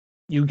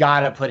 you got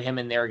to put him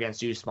in there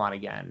against Usman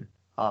again.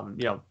 I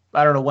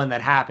don't know when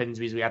that happens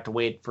because we have to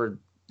wait for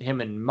him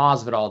and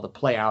Masvidal to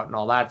play out and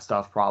all that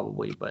stuff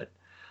probably, but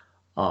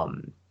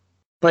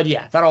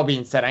yeah, that all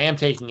being said, I am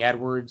taking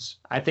Edwards.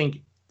 I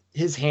think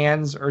his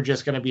hands are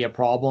just going to be a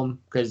problem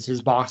because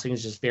his boxing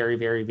is just very,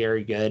 very,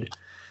 very good.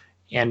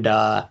 And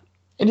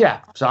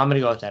yeah, so I'm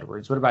going to go with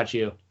Edwards. What about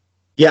you?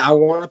 Yeah, I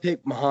want to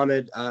pick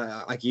Muhammad.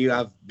 Like you,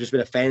 I've just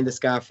been a fan of this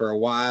guy for a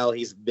while.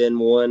 He's been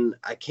one.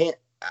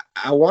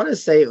 I want to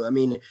say, I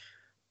mean,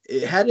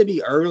 it had to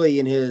be early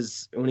in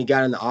when he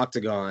got in the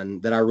octagon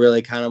that I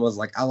really kind of was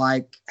like, I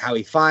like how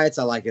he fights.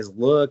 I like his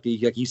look.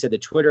 Like you said, the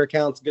Twitter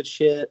account's good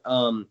shit.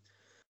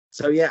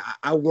 So yeah,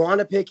 I want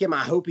to pick him. I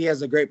hope he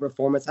has a great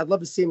performance. I'd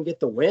love to see him get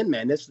the win,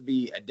 man. This would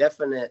be a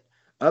definite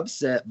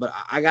upset, but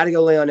I got to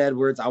go Leon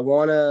Edwards. I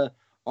want to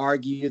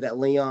argue that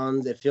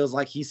it feels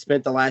like he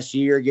spent the last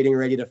year getting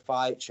ready to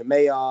fight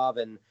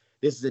Chimaev, and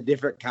this is a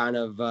different kind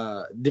of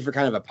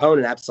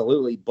opponent,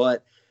 absolutely.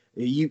 But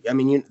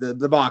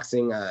the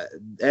boxing,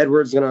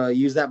 Edwards gonna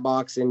use that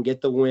boxing, get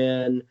the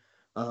win,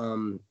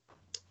 and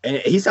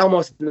he's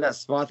almost in that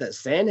spot that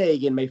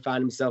Sandhagen may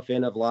find himself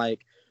in of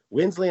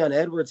when's Leon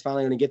Edwards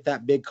finally going to get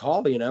that big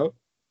call,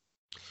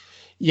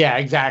 Yeah,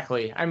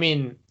 exactly. I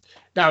mean,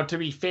 now to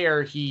be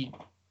fair,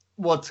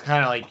 it's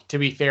kind of to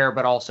be fair,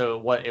 but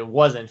also it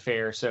wasn't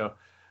fair. So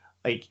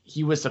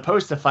he was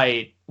supposed to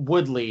fight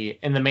Woodley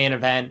in the main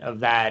event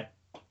of that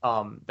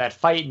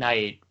fight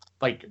night,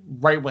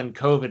 right when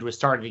COVID was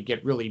starting to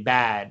get really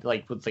bad,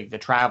 with the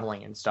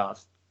traveling and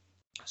stuff.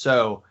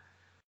 So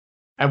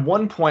at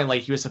one point,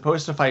 he was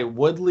supposed to fight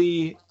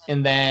Woodley,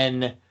 and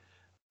then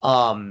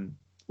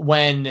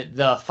when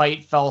the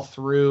fight fell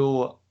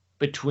through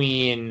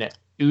between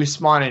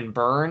Usman and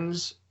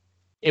Burns,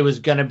 it was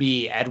going to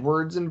be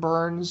Edwards and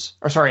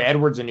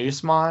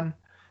Usman.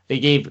 They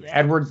gave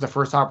Edwards the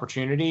first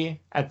opportunity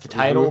at the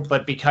title,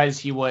 but because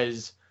he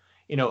was,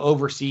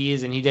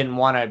 overseas and he didn't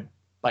want to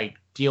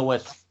deal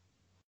with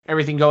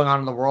everything going on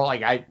in the world,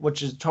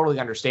 which is totally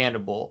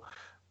understandable,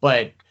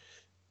 but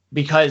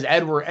because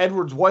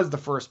Edwards was the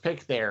first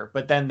pick there,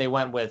 but then they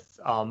went with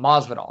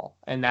Masvidal,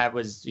 and that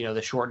was,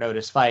 the short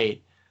notice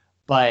fight.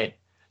 But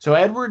so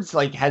Edwards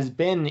has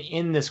been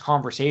in this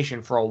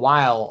conversation for a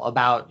while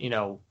about,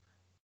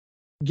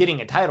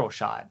 getting a title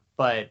shot,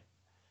 but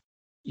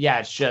yeah,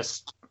 it's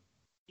just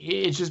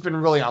been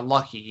really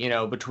unlucky,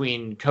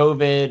 between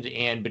COVID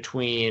and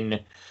between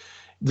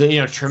the,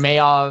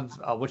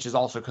 Chimaev, which is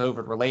also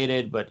COVID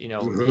related, but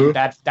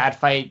that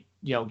fight,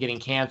 getting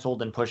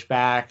canceled and pushed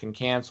back and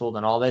canceled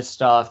and all this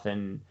stuff.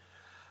 And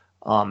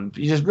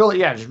he's just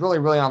really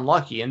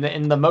unlucky.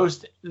 And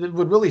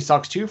what really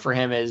sucks too for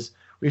him is,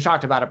 we've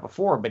talked about it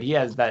before, but he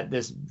has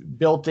this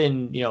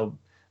built-in,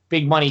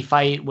 big money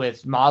fight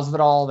with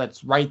Masvidal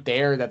that's right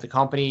there that the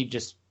company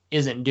just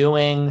isn't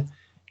doing.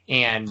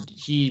 And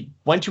he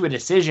went to a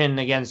decision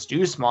against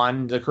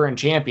Usman, the current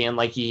champion.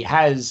 He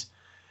has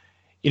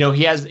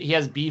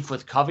beef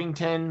with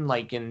Covington,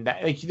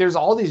 there's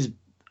all these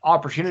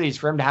opportunities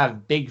for him to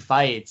have big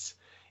fights,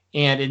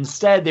 and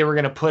instead they were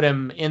going to put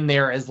him in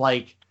there as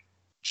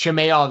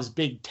Chimaev's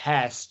big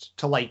test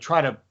to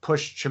try to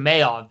push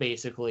Chimaev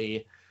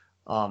basically.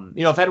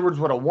 If Edwards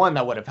would have won,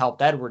 that would have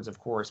helped Edwards, of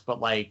course, but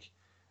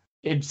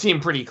it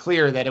seemed pretty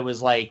clear that it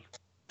was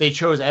they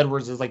chose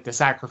Edwards as the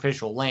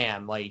sacrificial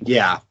lamb.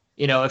 Yeah.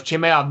 If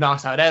Chimaev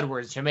knocks out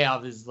Edwards,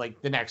 Chimaev is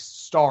the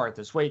next star at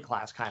this weight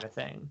class kind of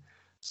thing.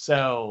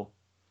 So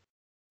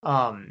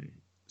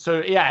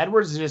yeah,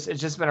 Edwards it's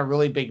just been a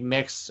really big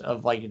mix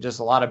of just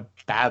a lot of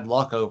bad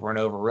luck over and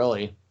over,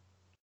 really.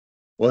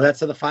 Well,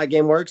 that's how the fight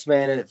game works,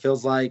 man. And it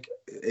feels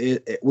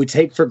we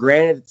take for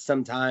granted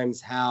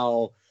sometimes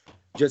how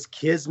just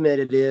kismet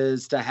it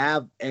is to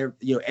have,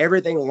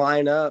 everything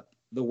line up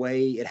the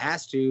way it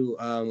has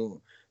to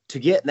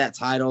get in that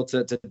title,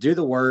 to do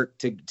the work,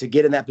 to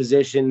get in that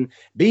position,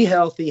 be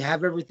healthy,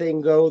 have everything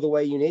go the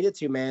way you need it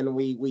to, man.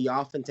 We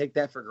often take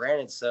that for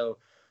granted. So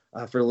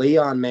for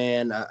Leon,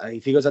 man,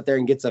 if he goes out there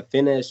and gets a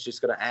finish,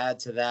 just going to add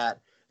to that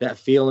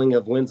feeling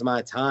of when's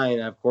my time.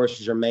 And of course,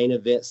 is your main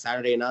event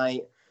Saturday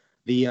night.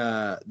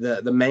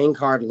 The main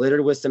card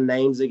littered with some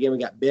names again. We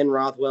got Ben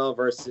Rothwell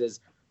versus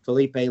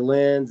Felipe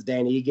Lins,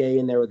 Dan Ige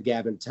in there with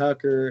Gavin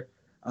Tucker,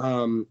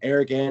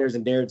 Eric Anders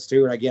and Darren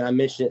Stewart. Again, I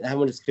mentioned it. That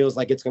one just feels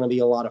like it's going to be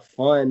a lot of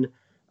fun.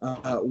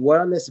 What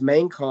on this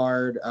main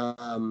card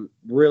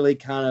really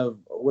kind of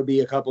would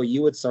be a couple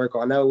you would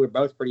circle? I know we're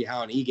both pretty high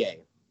on Ige.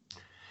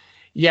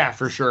 Yeah,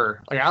 for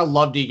sure. I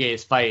loved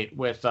Ige's fight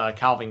with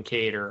Calvin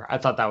Kattar. I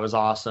thought that was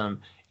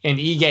awesome. And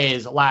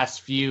Ige's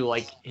last few,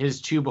 his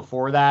two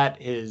before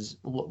that, his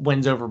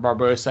wins over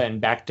Barbosa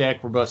and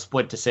Bektic were both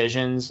split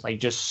decisions,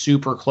 just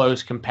super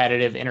close,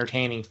 competitive,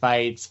 entertaining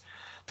fights.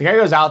 The guy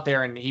goes out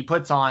there and he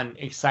puts on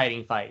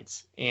exciting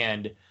fights.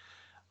 And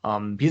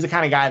he's the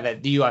kind of guy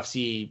that the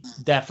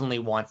UFC definitely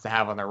wants to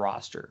have on their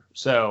roster.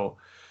 So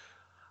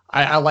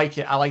I like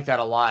it. I like that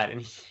a lot.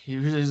 And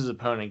who's his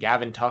opponent?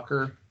 Gavin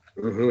Tucker.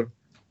 Mm-hmm.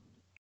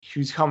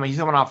 He's coming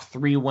off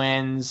 3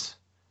 wins.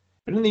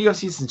 Been in the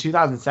UFC since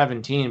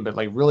 2017, but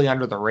really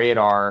under the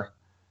radar.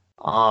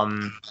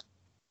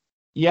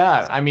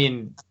 Yeah, I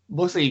mean,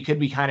 looks like he could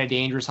be kind of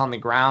dangerous on the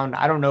ground.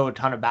 I don't know a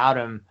ton about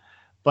him,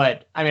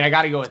 but I mean, I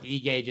got to go with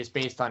Ige just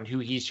based on who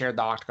he's shared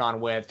the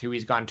octagon with, who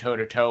he's gone toe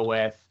to toe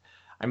with.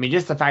 I mean,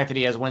 just the fact that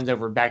he has wins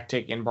over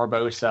Bektic and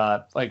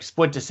Barbosa,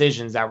 split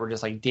decisions that were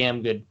just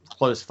damn good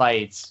close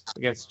fights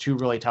against 2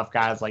 really tough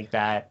guys like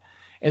that.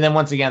 And then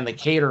once again, the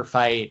Kattar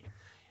fight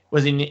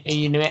was a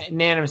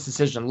unanimous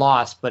decision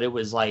loss, but it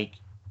was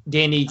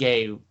Dan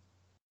Ige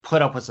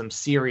put up with some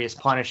serious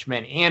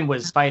punishment and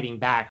was fighting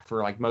back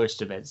for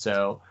most of it.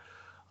 So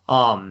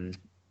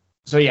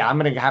yeah, I'm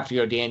going to have to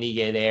go Dan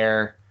Ige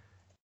there.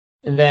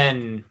 And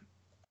then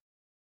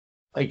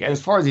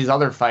as far as these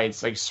other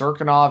fights,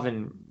 Cirkunov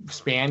and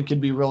Spann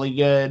could be really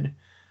good.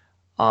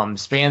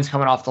 Spann's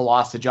coming off the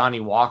loss to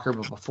Johnny Walker,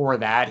 but before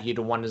that, he'd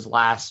won his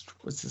last,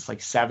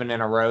 7 in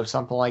a row,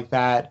 something like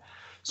that.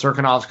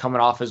 Cirkunov's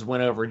coming off his win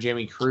over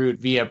Jimmy Crute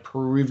via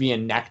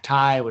Peruvian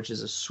necktie, which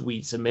is a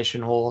sweet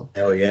submission hold.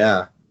 Hell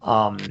yeah.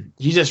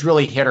 He's just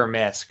really hit or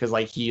miss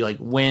because he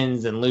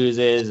wins and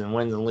loses and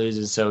wins and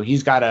loses. So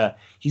he's gotta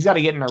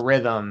get in a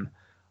rhythm.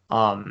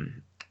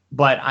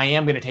 But I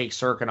am gonna take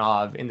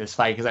Cirkunov in this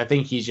fight because I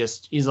think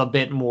he's a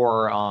bit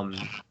more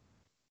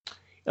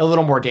a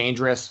little more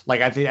dangerous.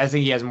 I think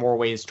he has more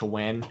ways to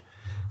win.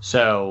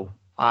 So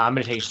I'm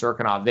gonna take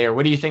Cirkunov there.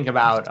 What do you think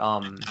about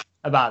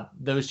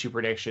those two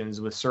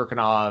predictions with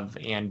Cirkunov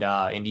and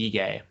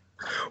Ige?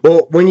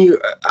 Well,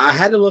 I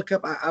had to look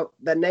up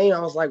that name. I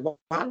was like, well,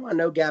 why do I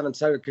know Gavin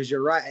Tucker? Because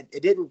you're right.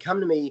 It didn't come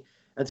to me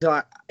until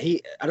I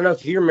don't know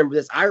if you remember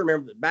this. I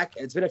remember back,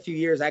 it's been a few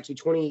years, actually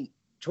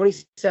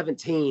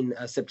 2017,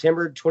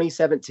 September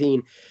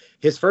 2017,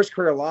 his first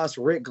career loss,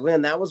 Rick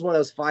Glenn. That was one of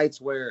those fights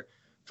where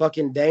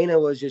fucking Dana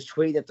was just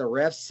tweeting that the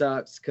ref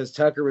sucks because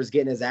Tucker was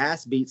getting his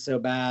ass beat so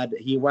bad.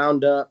 He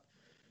wound up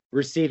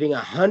receiving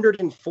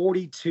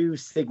 142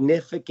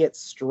 significant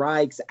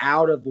strikes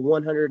out of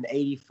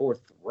 184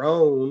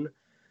 thrown.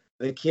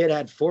 The kid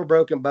had 4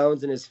 broken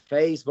bones in his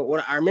face. But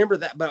I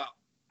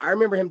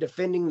remember him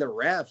defending the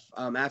ref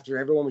after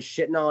everyone was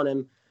shitting on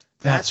him.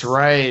 That's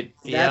right.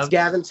 That's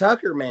Gavin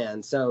Tucker,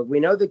 man. So we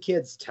know the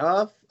kid's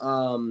tough.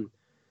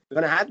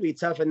 Going to have to be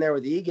tough in there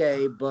with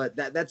Ige, but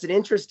that's an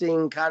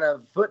interesting kind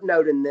of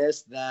footnote in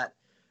this that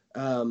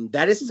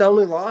is his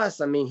only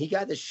loss. I mean, he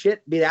got the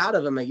shit beat out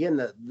of him again.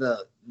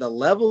 The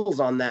levels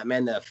on that,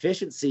 man, the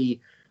efficiency,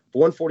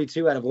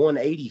 142 out of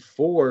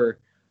 184.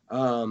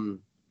 I'm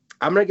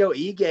gonna go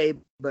Ige,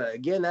 but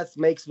again, that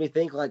makes me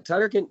think like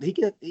Tucker can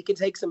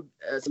take some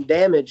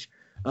damage.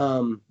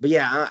 But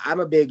yeah,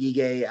 I'm a big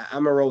Ige.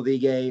 I'm a roll with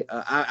Ige.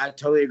 I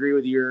totally agree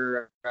with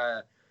your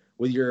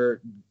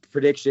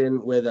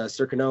prediction with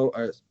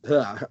Cirkunov.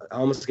 I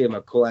almost gave him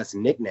a cool ass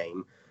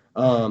nickname.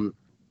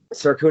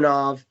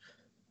 Cirkunov,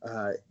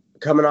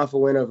 coming off a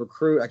win over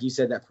Crew, like you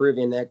said, that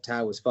Peruvian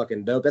necktie was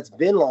fucking dope. That's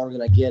been longer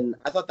than again.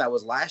 I thought that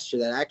was last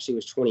year. That actually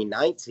was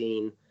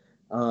 2019.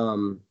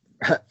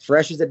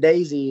 Fresh as a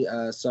daisy.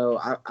 So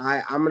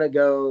I'm gonna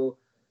go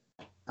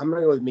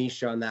with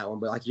Misha on that one.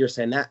 But like you're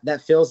saying,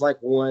 that feels like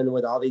one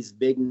with all these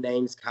big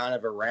names kind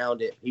of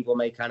around it. People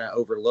may kind of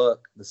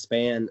overlook the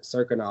Span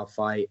Cirkunov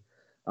fight.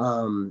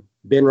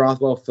 Ben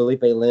Rothwell,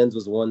 Felipe Lins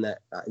was one that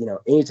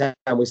anytime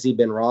we see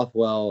Ben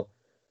Rothwell,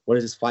 what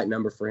is his fight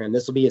number for him?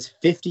 This will be his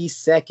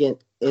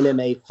 52nd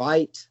MMA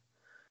fight.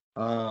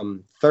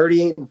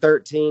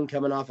 38-13,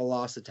 coming off a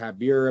loss to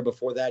Tybura.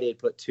 Before that, he had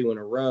put 2 in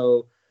a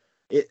row.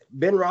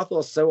 Ben Rothwell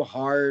is so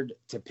hard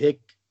to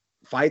pick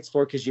fights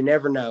for because you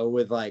never know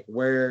with like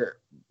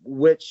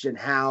which and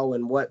how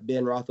and what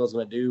Ben Rothwell's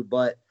going to do.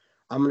 But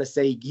I'm going to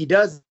say he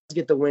does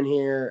get the win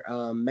here,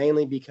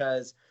 mainly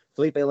because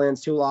Felipe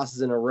Lins 2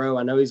 losses in a row.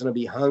 I know he's going to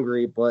be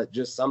hungry, but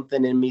just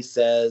something in me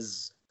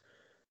says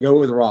go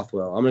with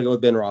Rothwell. I'm going to go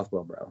with Ben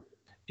Rothwell, bro.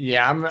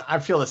 Yeah, I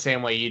feel the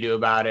same way you do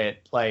about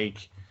it.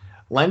 Like,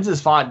 Lens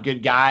has fought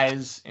good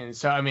guys, and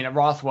so, I mean,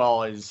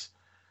 Rothwell is...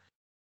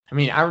 I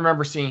mean, I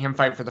remember seeing him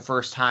fight for the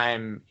first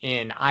time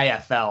in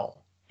IFL.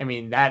 I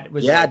mean, that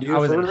was... I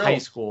was in high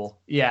school.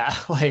 Yeah,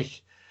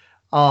 like...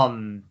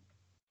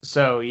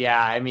 So,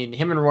 yeah, I mean,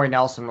 him and Roy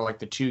Nelson were, like,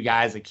 the 2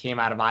 guys that came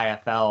out of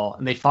IFL,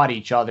 and they fought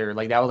each other.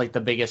 Like, that was, like, the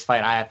biggest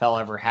fight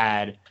IFL ever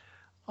had.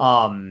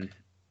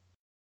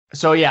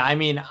 So, yeah, I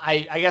mean,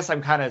 I guess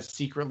I'm kind of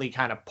secretly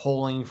kind of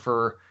pulling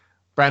for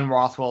Ben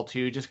Rothwell,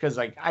 too, just because,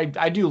 like,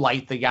 I do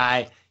like the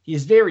guy.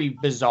 He's very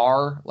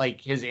bizarre.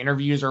 Like, his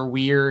interviews are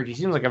weird. He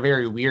seems like a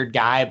very weird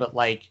guy, but,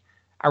 like,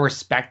 I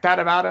respect that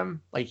about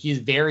him. Like, he's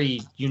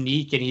very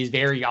unique, and he's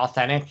very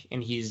authentic,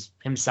 and he's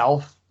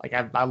himself. Like,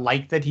 I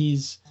like that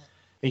he's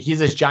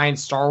this giant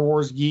Star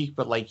Wars geek,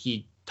 but, like,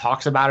 he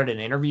talks about it in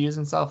interviews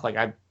and stuff. Like,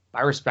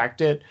 I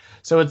respect it.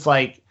 So it's,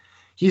 like,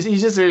 he's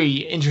just a very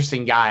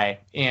interesting guy,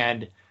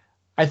 and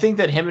I think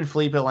that him and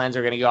Felipe Lins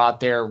are going to go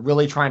out there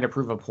really trying to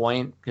prove a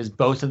point because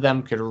both of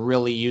them could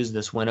really use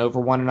this win over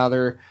one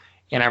another.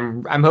 And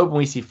I'm hoping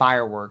we see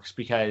fireworks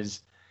because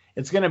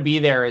it's going to be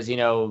there as,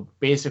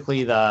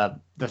 basically the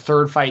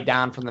third fight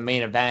down from the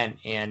main event.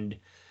 And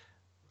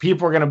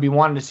people are going to be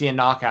wanting to see a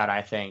knockout,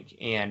 I think.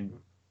 And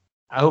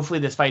hopefully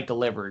this fight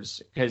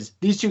delivers because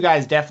these 2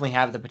 guys definitely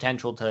have the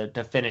potential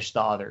to finish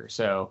the other.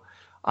 So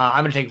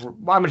I'm going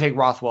to take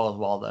Rothwell as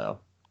well, though.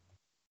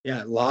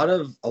 Yeah, a lot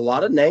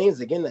of names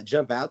again that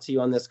jump out to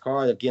you on this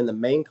card. Again, the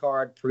main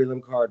card,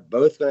 prelim card,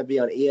 both going to be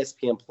on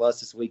ESPN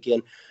Plus this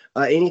weekend.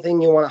 Anything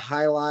you want to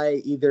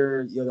highlight,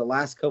 either the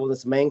last couple of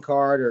this main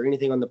card or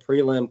anything on the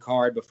prelim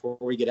card before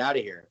we get out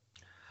of here?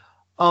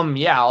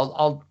 Yeah,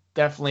 I'll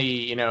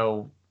definitely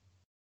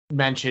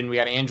mention we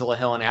got Angela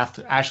Hill and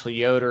Ashley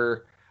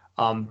Yoder.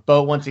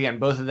 But once again,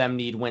 both of them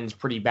need wins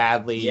pretty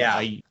badly. Yeah.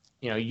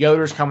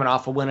 Yoder's coming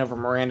off a win over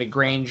Miranda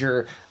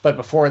Granger, but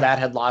before that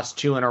had lost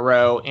 2 in a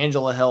row.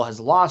 Angela Hill has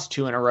lost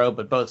 2 in a row,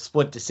 but both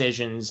split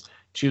decisions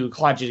to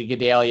Claudia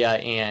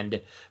Gadelha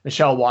and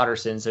Michelle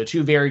Watterson. So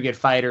 2 very good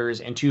fighters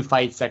and 2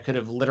 fights that could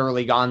have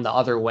literally gone the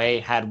other way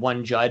had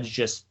one judge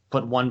just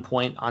put 1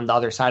 point on the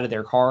other side of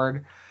their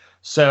card.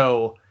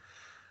 So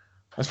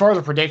as far as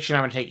a prediction,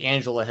 I'm going to take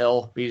Angela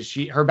Hill because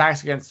her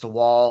back's against the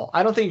wall.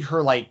 I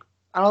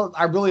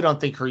really don't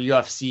think her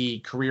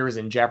UFC career is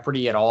in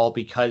jeopardy at all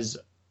because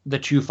the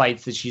 2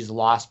 fights that she's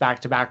lost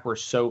back-to-back were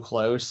so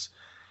close.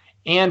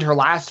 And her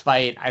last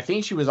fight, I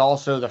think she was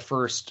also the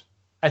first...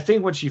 I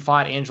think when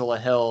when Angela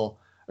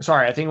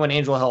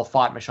Hill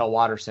fought Michelle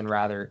Watterson,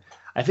 rather,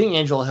 I think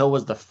Angela Hill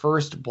was the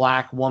first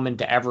Black woman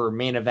to ever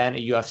main event a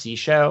UFC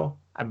show.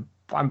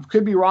 I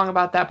could be wrong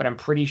about that, but I'm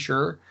pretty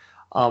sure,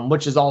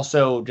 which is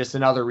also just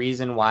another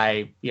reason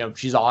why,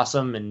 she's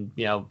awesome. And,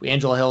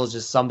 Angela Hill is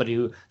just somebody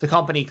who the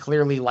company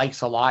clearly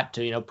likes a lot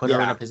to, put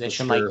her in a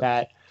position like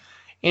that.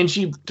 And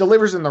she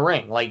delivers in the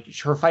ring. Like,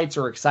 her fights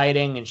are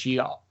exciting, and she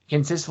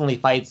consistently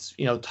fights,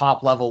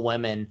 top level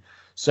women.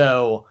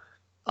 So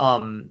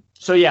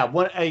yeah,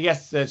 what I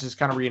guess that just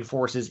kind of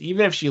reinforces,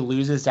 even if she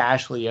loses to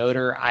Ashley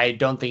Yoder, I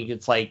don't think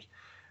it's like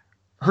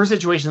her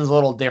situation is a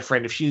little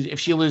different. If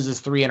she loses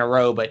 3 in a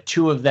row, but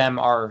 2 of them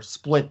are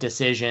split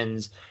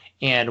decisions,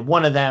 and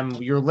one of them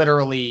you're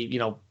literally,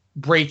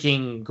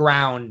 breaking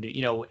ground,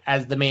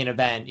 as the main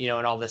event,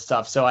 and all this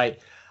stuff. So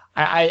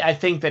I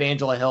think that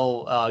Angela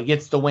Hill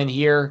gets the win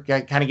here,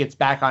 kind of gets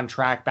back on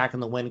track, back in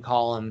the win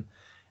column.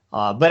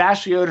 But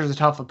Ashley Yoder is a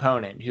tough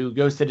opponent who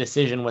goes to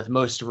decision with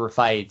most of her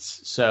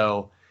fights.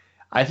 So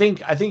I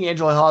think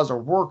Angela Hill has her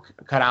work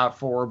cut out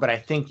for her, but I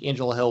think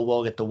Angela Hill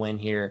will get the win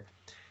here.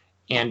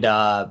 And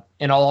I'll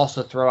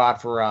also throw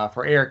out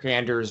for Eric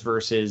Anders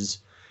versus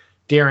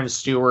Darren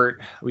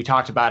Stewart. We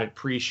talked about it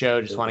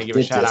pre-show. Just want to give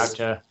a shout out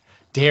to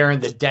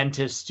Darren the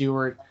Dentist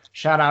Stewart.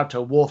 Shout out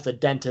to Wolf the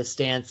Dentist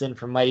Stanson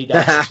from Mighty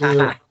Ducks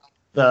 2,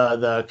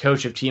 the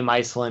coach of Team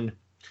Iceland.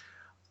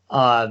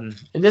 And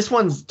this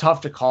one's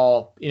tough to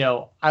call.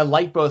 I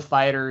like both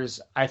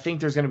fighters. I think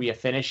there's going to be a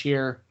finish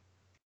here.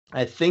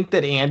 I think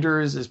that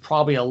Anders is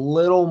probably a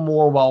little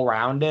more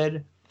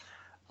well-rounded.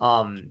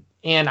 And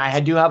I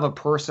do have a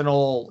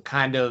personal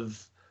kind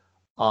of,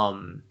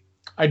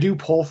 I do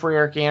pull for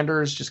Eric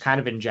Anders just kind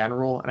of in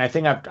general. And I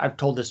think I've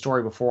told this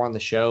story before on the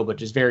show, but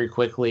just very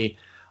quickly,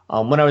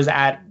 when I was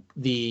at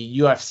the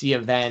UFC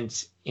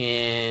event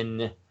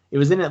it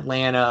was in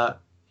Atlanta,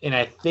 and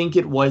I think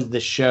it was the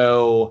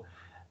show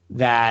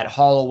that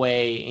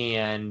Holloway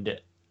and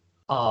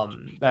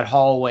Poirier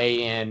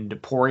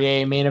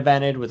main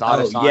evented with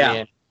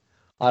Adesanya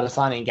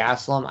and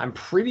Gastelum. I'm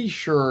pretty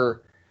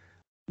sure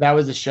that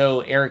was the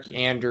show Eric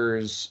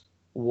Anders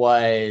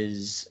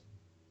was.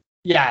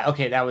 Yeah,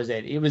 okay, that was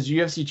it. It was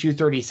UFC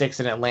 236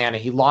 in Atlanta.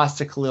 He lost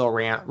to Khalil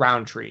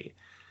Roundtree.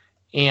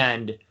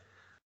 And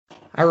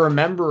I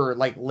remember,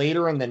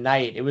 later in the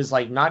night, it was,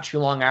 not too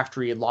long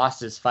after he had lost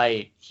his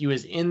fight, he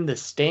was in the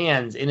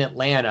stands in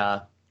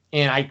Atlanta,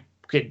 and I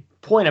could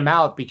point him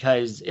out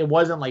because it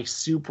wasn't,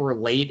 super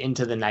late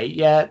into the night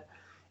yet.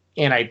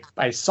 And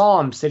I saw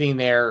him sitting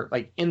there,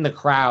 in the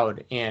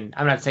crowd, and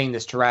I'm not saying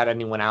this to rat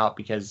anyone out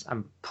because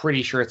I'm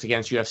pretty sure it's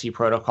against UFC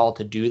protocol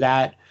to do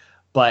that,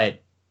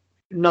 but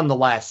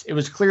nonetheless, it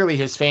was clearly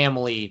his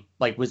family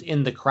was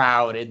in the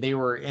crowd, and they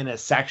were in a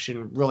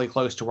section really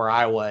close to where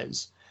I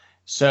was.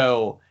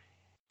 So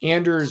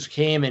Anders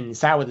came and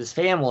sat with his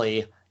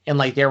family, and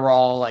they were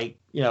all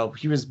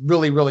he was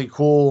really, really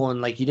cool,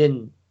 and he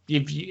didn't.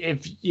 If you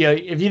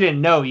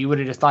didn't know, you would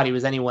have just thought he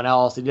was anyone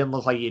else. It didn't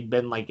look like he'd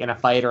been in a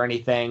fight or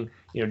anything,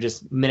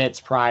 just minutes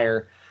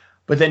prior.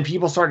 But then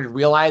people started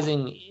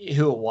realizing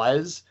who it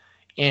was,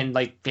 and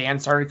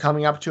fans started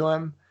coming up to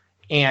him,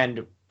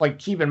 and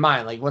keep in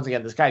mind, once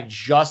again, this guy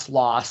just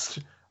lost.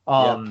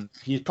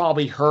 He's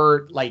probably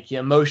hurt,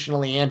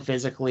 emotionally and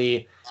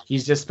physically.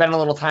 He's just spent a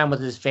little time with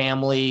his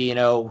family,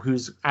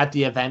 who's at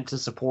the event to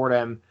support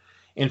him.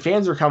 And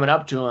fans were coming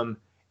up to him.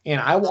 And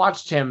I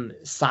watched him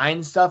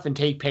sign stuff and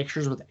take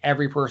pictures with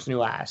every person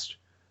who asked.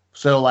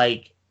 So,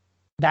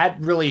 that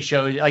really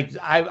showed,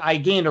 I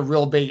gained a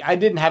real big, I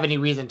didn't have any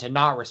reason to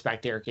not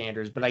respect Eric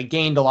Anders, but I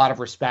gained a lot of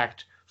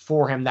respect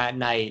for him that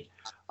night.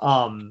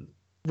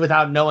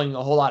 Without knowing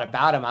a whole lot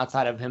about him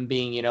outside of him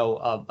being,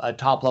 a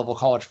top-level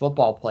college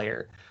football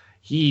player.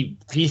 He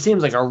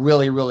seems like a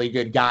really, really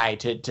good guy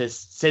to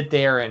sit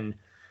there and,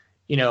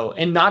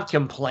 and not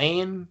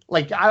complain.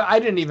 I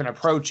didn't even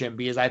approach him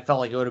because I felt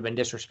like it would have been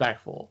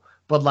disrespectful.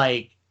 But,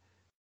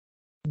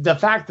 the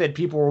fact that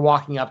people were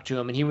walking up to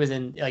him and he was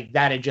in,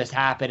 that had just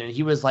happened, and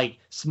he was,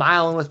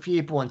 smiling with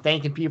people and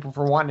thanking people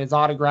for wanting his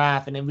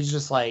autograph, and it was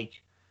just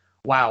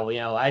wow,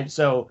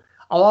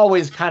 I'll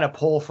always kind of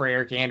pull for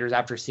Eric Anders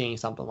after seeing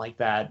something like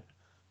that.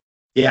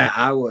 Yeah,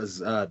 I was.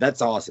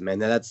 That's awesome, man.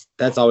 That's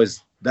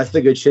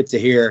the good shit to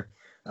hear.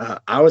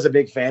 I was a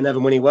big fan of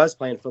him when he was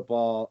playing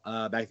football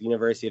back at the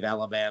University of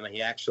Alabama.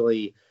 He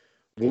actually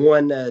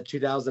won the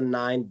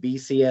 2009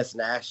 BCS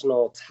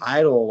national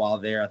title while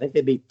there. I think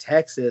they beat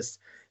Texas,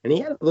 and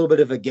he had a little bit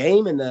of a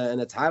game in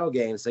the title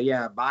game. So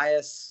yeah,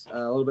 bias a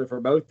little bit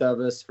for both of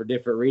us for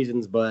different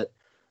reasons, but.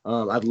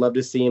 I'd love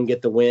to see him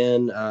get the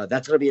win.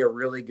 That's going to be a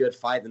really good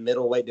fight in the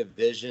middleweight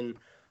division.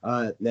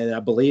 And I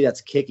believe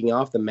that's kicking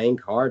off the main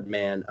card,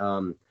 man.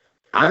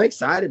 I'm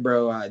excited,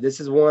 bro. This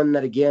is one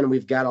that, again,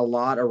 we've got a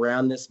lot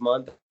around this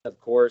month. Of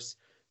course,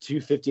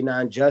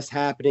 259 just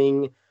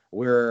happening.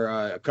 We're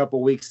a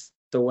couple weeks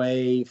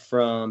away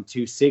from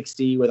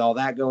 260 with all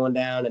that going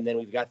down. And then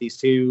we've got these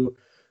two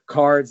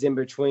cards in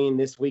between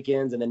this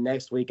weekend and the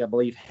next week, I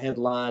believe,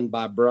 headlined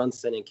by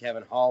Brunson and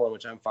Kevin Holland,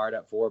 which I'm fired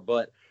up for.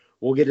 But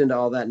we'll get into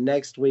all that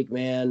next week,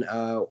 man.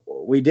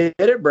 We did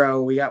it,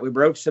 bro. We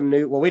broke some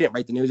news. Well, we didn't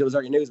break the news. It was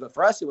already news. But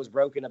for us, it was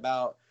broken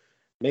about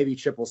maybe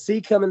Triple C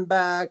coming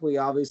back. We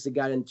obviously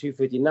got in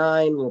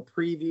 259. We'll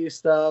preview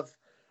stuff.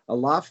 A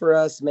lot for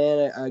us,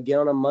 man. Again,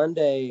 on a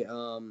Monday,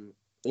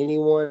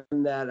 anyone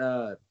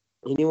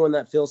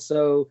that feels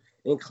so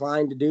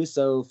inclined to do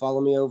so,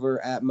 follow me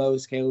over at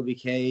Mo's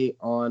KOBK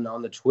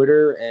on the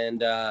Twitter.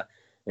 And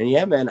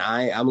yeah, man,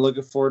 I'm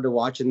looking forward to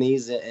watching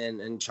these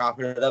and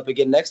chopping it up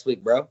again next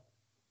week, bro.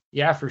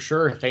 Yeah, for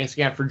sure. Thanks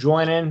again for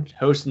joining,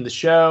 hosting the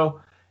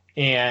show.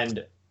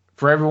 And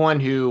for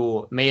everyone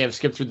who may have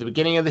skipped through the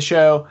beginning of the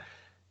show,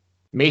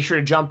 make sure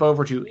to jump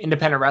over to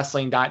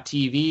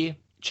independentwrestling.tv.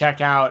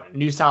 Check out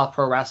New South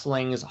Pro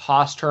Wrestling's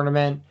Haas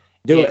tournament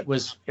It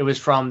was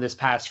from this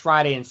past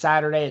Friday and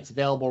Saturday. It's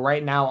available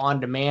right now on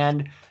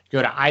demand.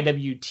 Go to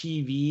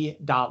iwtv.live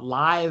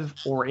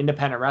or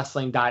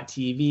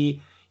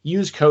independentwrestling.tv.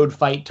 Use code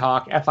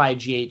FIGHTTALK,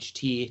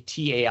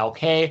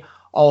 FIGHTTALK.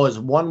 All is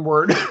one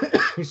word.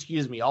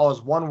 Excuse me. All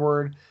is one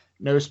word,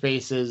 no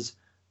spaces.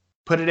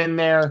 Put it in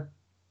there.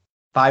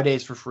 5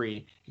 days for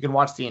free. You can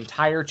watch the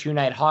entire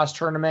 2-night Haas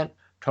tournament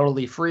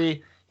totally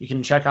free. You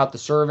can check out the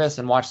service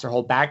and watch their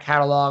whole back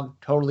catalog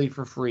totally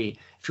for free.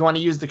 If you want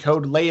to use the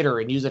code later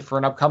and use it for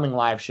an upcoming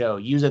live show,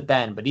 use it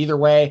then. But either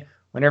way,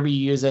 whenever you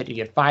use it, you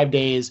get 5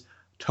 days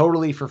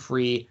totally for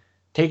free.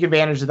 Take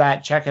advantage of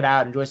that. Check it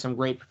out. Enjoy some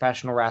great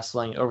professional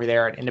wrestling over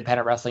there at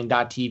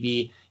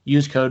independentwrestling.tv.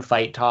 Use code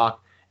FIGHTTALK.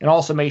 And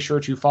also make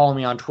sure to follow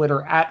me on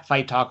Twitter at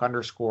FIGHTTALK_,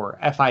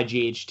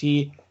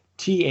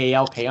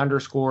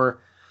 FIGHTTALK_.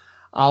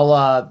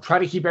 I'll try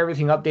to keep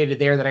everything updated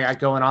there that I got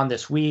going on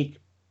this week.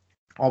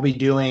 I'll be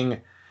doing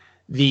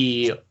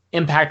the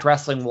Impact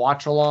Wrestling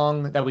watch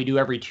along that we do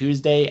every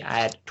Tuesday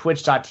at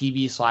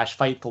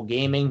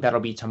twitch.tv/FightfulGaming.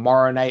 That'll be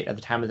tomorrow night at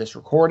the time of this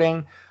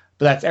recording.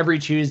 But that's every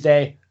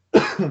Tuesday.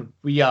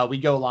 We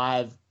go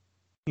live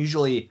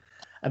usually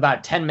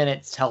about 10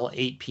 minutes till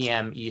 8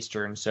 p.m.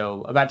 Eastern.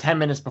 So about 10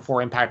 minutes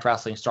before Impact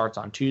Wrestling starts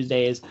on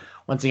Tuesdays.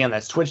 Once again,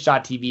 that's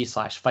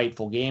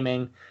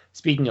twitch.tv/FightfulGaming.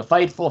 Speaking of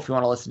Fightful, if you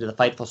want to listen to the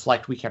Fightful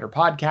Select Weekender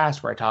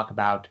podcast, where I talk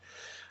about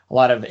a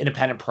lot of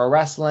independent pro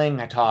wrestling,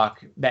 I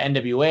talk the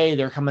NWA,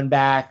 they're coming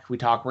back. We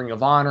talk Ring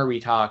of Honor, we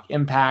talk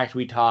Impact,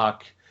 we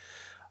talk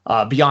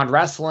Beyond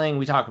Wrestling,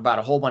 we talk about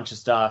a whole bunch of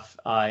stuff,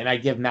 and I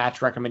give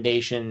match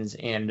recommendations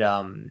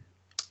and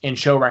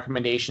show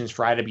recommendations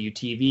for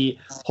IWTV.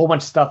 A whole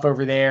bunch of stuff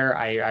over there.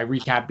 I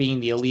recap Being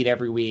the Elite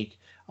every week.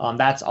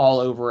 That's all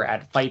over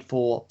at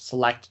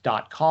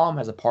FightfulSelect.com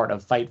as a part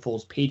of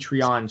Fightful's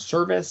Patreon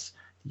service,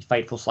 the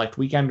Fightful Select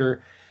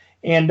Weekender.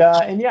 And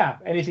yeah,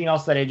 anything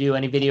else that I do,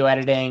 any video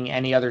editing,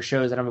 any other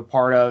shows that I'm a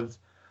part of.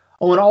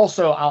 Oh, and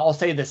also, I'll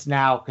say this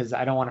now because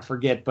I don't want to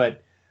forget,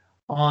 but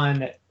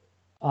on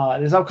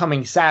this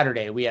upcoming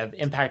Saturday, we have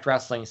Impact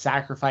Wrestling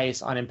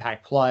Sacrifice on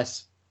Impact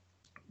Plus.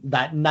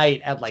 That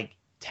night at like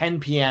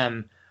 10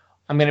 p.m.,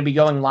 I'm going to be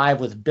going live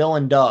with Bill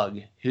and Doug,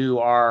 who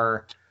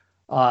are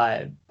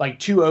like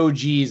two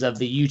OGs of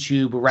the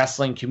YouTube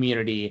wrestling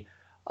community.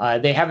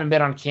 They haven't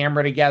been on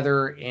camera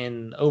together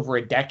in over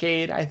a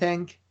decade, I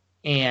think.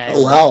 And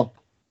oh, wow.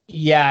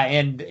 Yeah,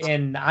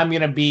 and I'm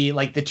going to be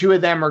like, the two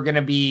of them are going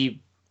to be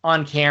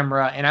on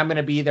camera, and I'm going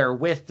to be there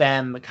with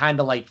them, kind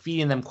of like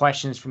feeding them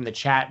questions from the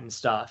chat and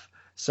stuff.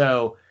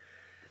 So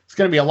it's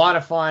going to be a lot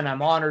of fun.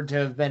 I'm honored to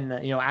have been,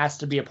 asked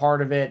to be a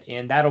part of it,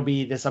 and that'll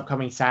be this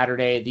upcoming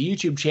Saturday. The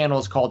YouTube channel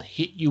is called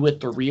Hit You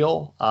With The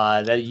Real.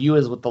 The U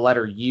is with the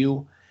letter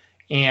U.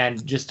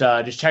 And just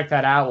check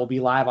that out. We'll be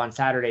live on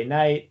Saturday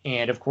night.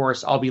 And, of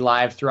course, I'll be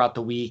live throughout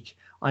the week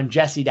on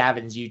Jesse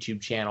Davin's YouTube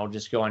channel.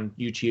 Just go on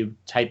YouTube,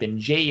 type in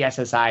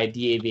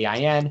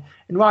JESSIDAVIN.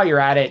 And while you're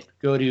at it,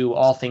 go to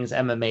All Things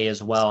MMA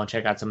as well and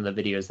check out some of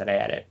the videos that I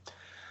edit.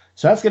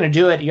 So that's going to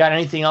do it. You got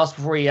anything else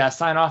before you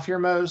sign off here,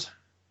 Mose?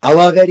 I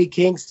love Eddie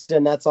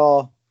Kingston. That's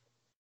all.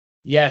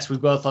 Yes, we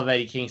both love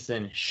Eddie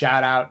Kingston.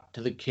 Shout out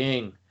to the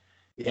king.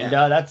 Yeah. And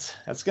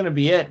that's going to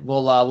be it.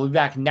 We'll be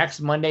back next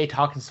Monday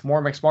talking some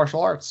more mixed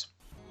martial arts.